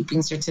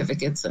bookkeeping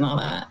certificates and all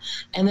that.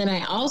 And then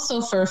I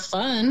also, for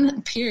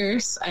fun,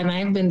 pierce, and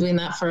I've been doing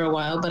that for a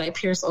while, but I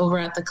pierce over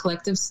at the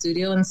Collective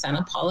Studio in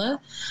Santa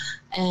Paula,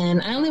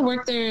 and I only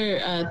work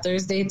there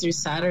Thursday through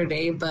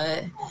Saturday,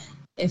 but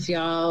if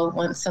y'all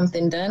want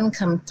something done,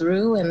 come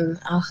through and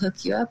I'll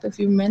hook you up if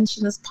you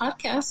mention this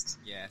podcast.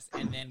 Yes.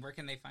 And then where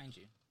can they find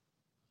you?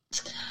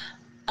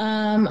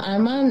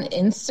 I'm on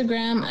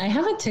Instagram. I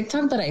have a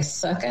TikTok, but I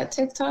suck at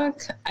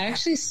TikTok. I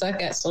actually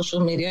suck at social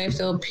media, I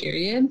feel,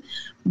 period.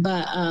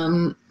 But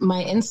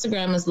my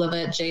Instagram is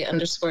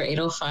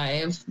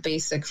LovetteJ_805,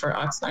 basic for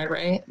Oxnard,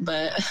 right?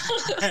 But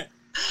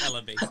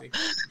hella basic.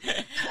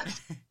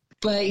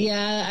 But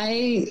yeah,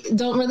 I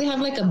don't really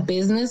have like a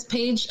business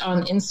page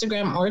on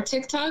Instagram or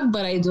TikTok,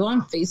 but I do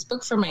on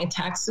Facebook for my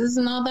taxes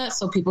and all that,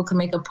 so people can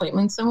make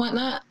appointments and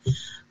whatnot.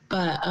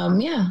 But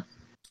yeah.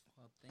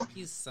 Thank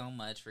you so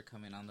much for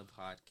coming on the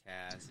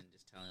podcast and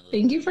just telling.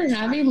 Thank you for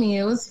having me.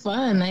 It was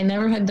fun. I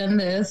never had done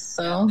this,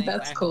 so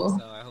that's cool.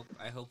 So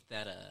I hope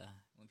that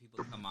when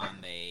people come on,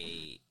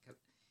 they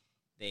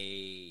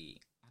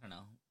I don't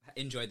know,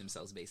 enjoy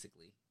themselves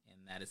basically,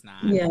 and that it's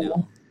not. Yeah. You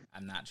know,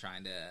 I'm not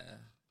trying to.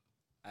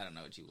 I don't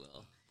know what you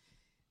will.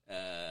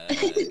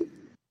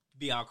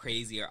 Be all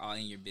crazy or all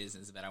in your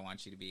business, but I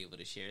want you to be able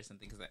to share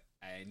something because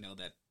I know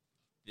that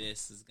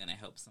this is going to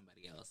help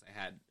somebody else. I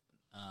had,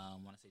 I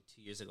want to say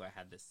 2 years ago, I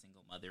had this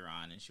single mother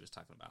on, and she was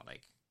talking about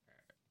like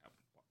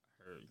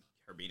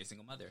her being a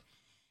single mother,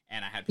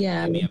 and I had people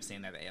hit me up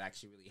saying that it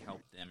actually really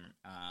helped them.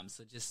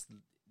 So just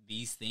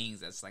these things,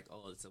 that's like,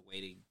 oh, it's a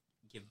way to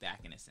give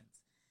back in a sense.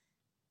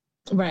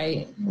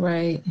 Right.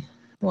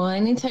 Well,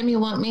 anytime you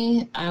want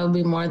me, I will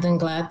be more than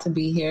glad to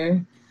be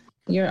here.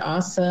 You're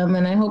awesome,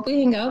 and I hope we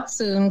hang out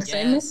soon because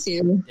I miss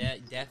you.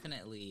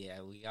 Definitely.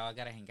 We all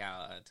got to hang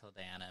out. Till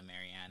Diana,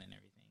 Marianne, and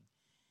everything.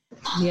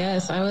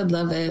 Yes, I would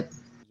love it.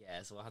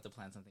 Yeah, so we'll have to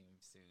plan something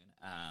soon.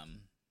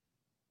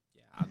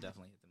 Yeah, I'll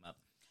definitely hit them up.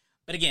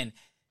 But again,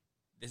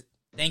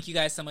 thank you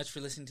guys so much for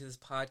listening to this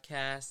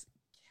podcast.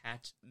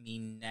 Catch me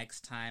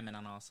next time and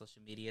on all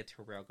social media,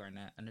 Terrell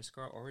Garnett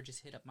 _ or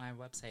just hit up my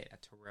website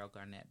at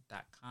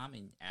terrellgarnett.com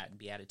and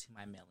be added to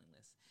my mailing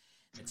list.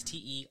 That's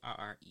TerrellGarnett.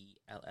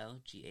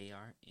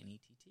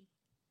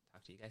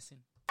 Talk to you guys soon.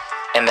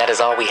 And that is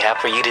all we have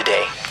for you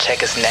today.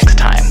 Check us next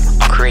time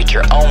on Create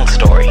Your Own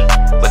Story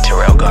with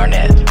Terrell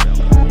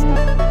Garnett.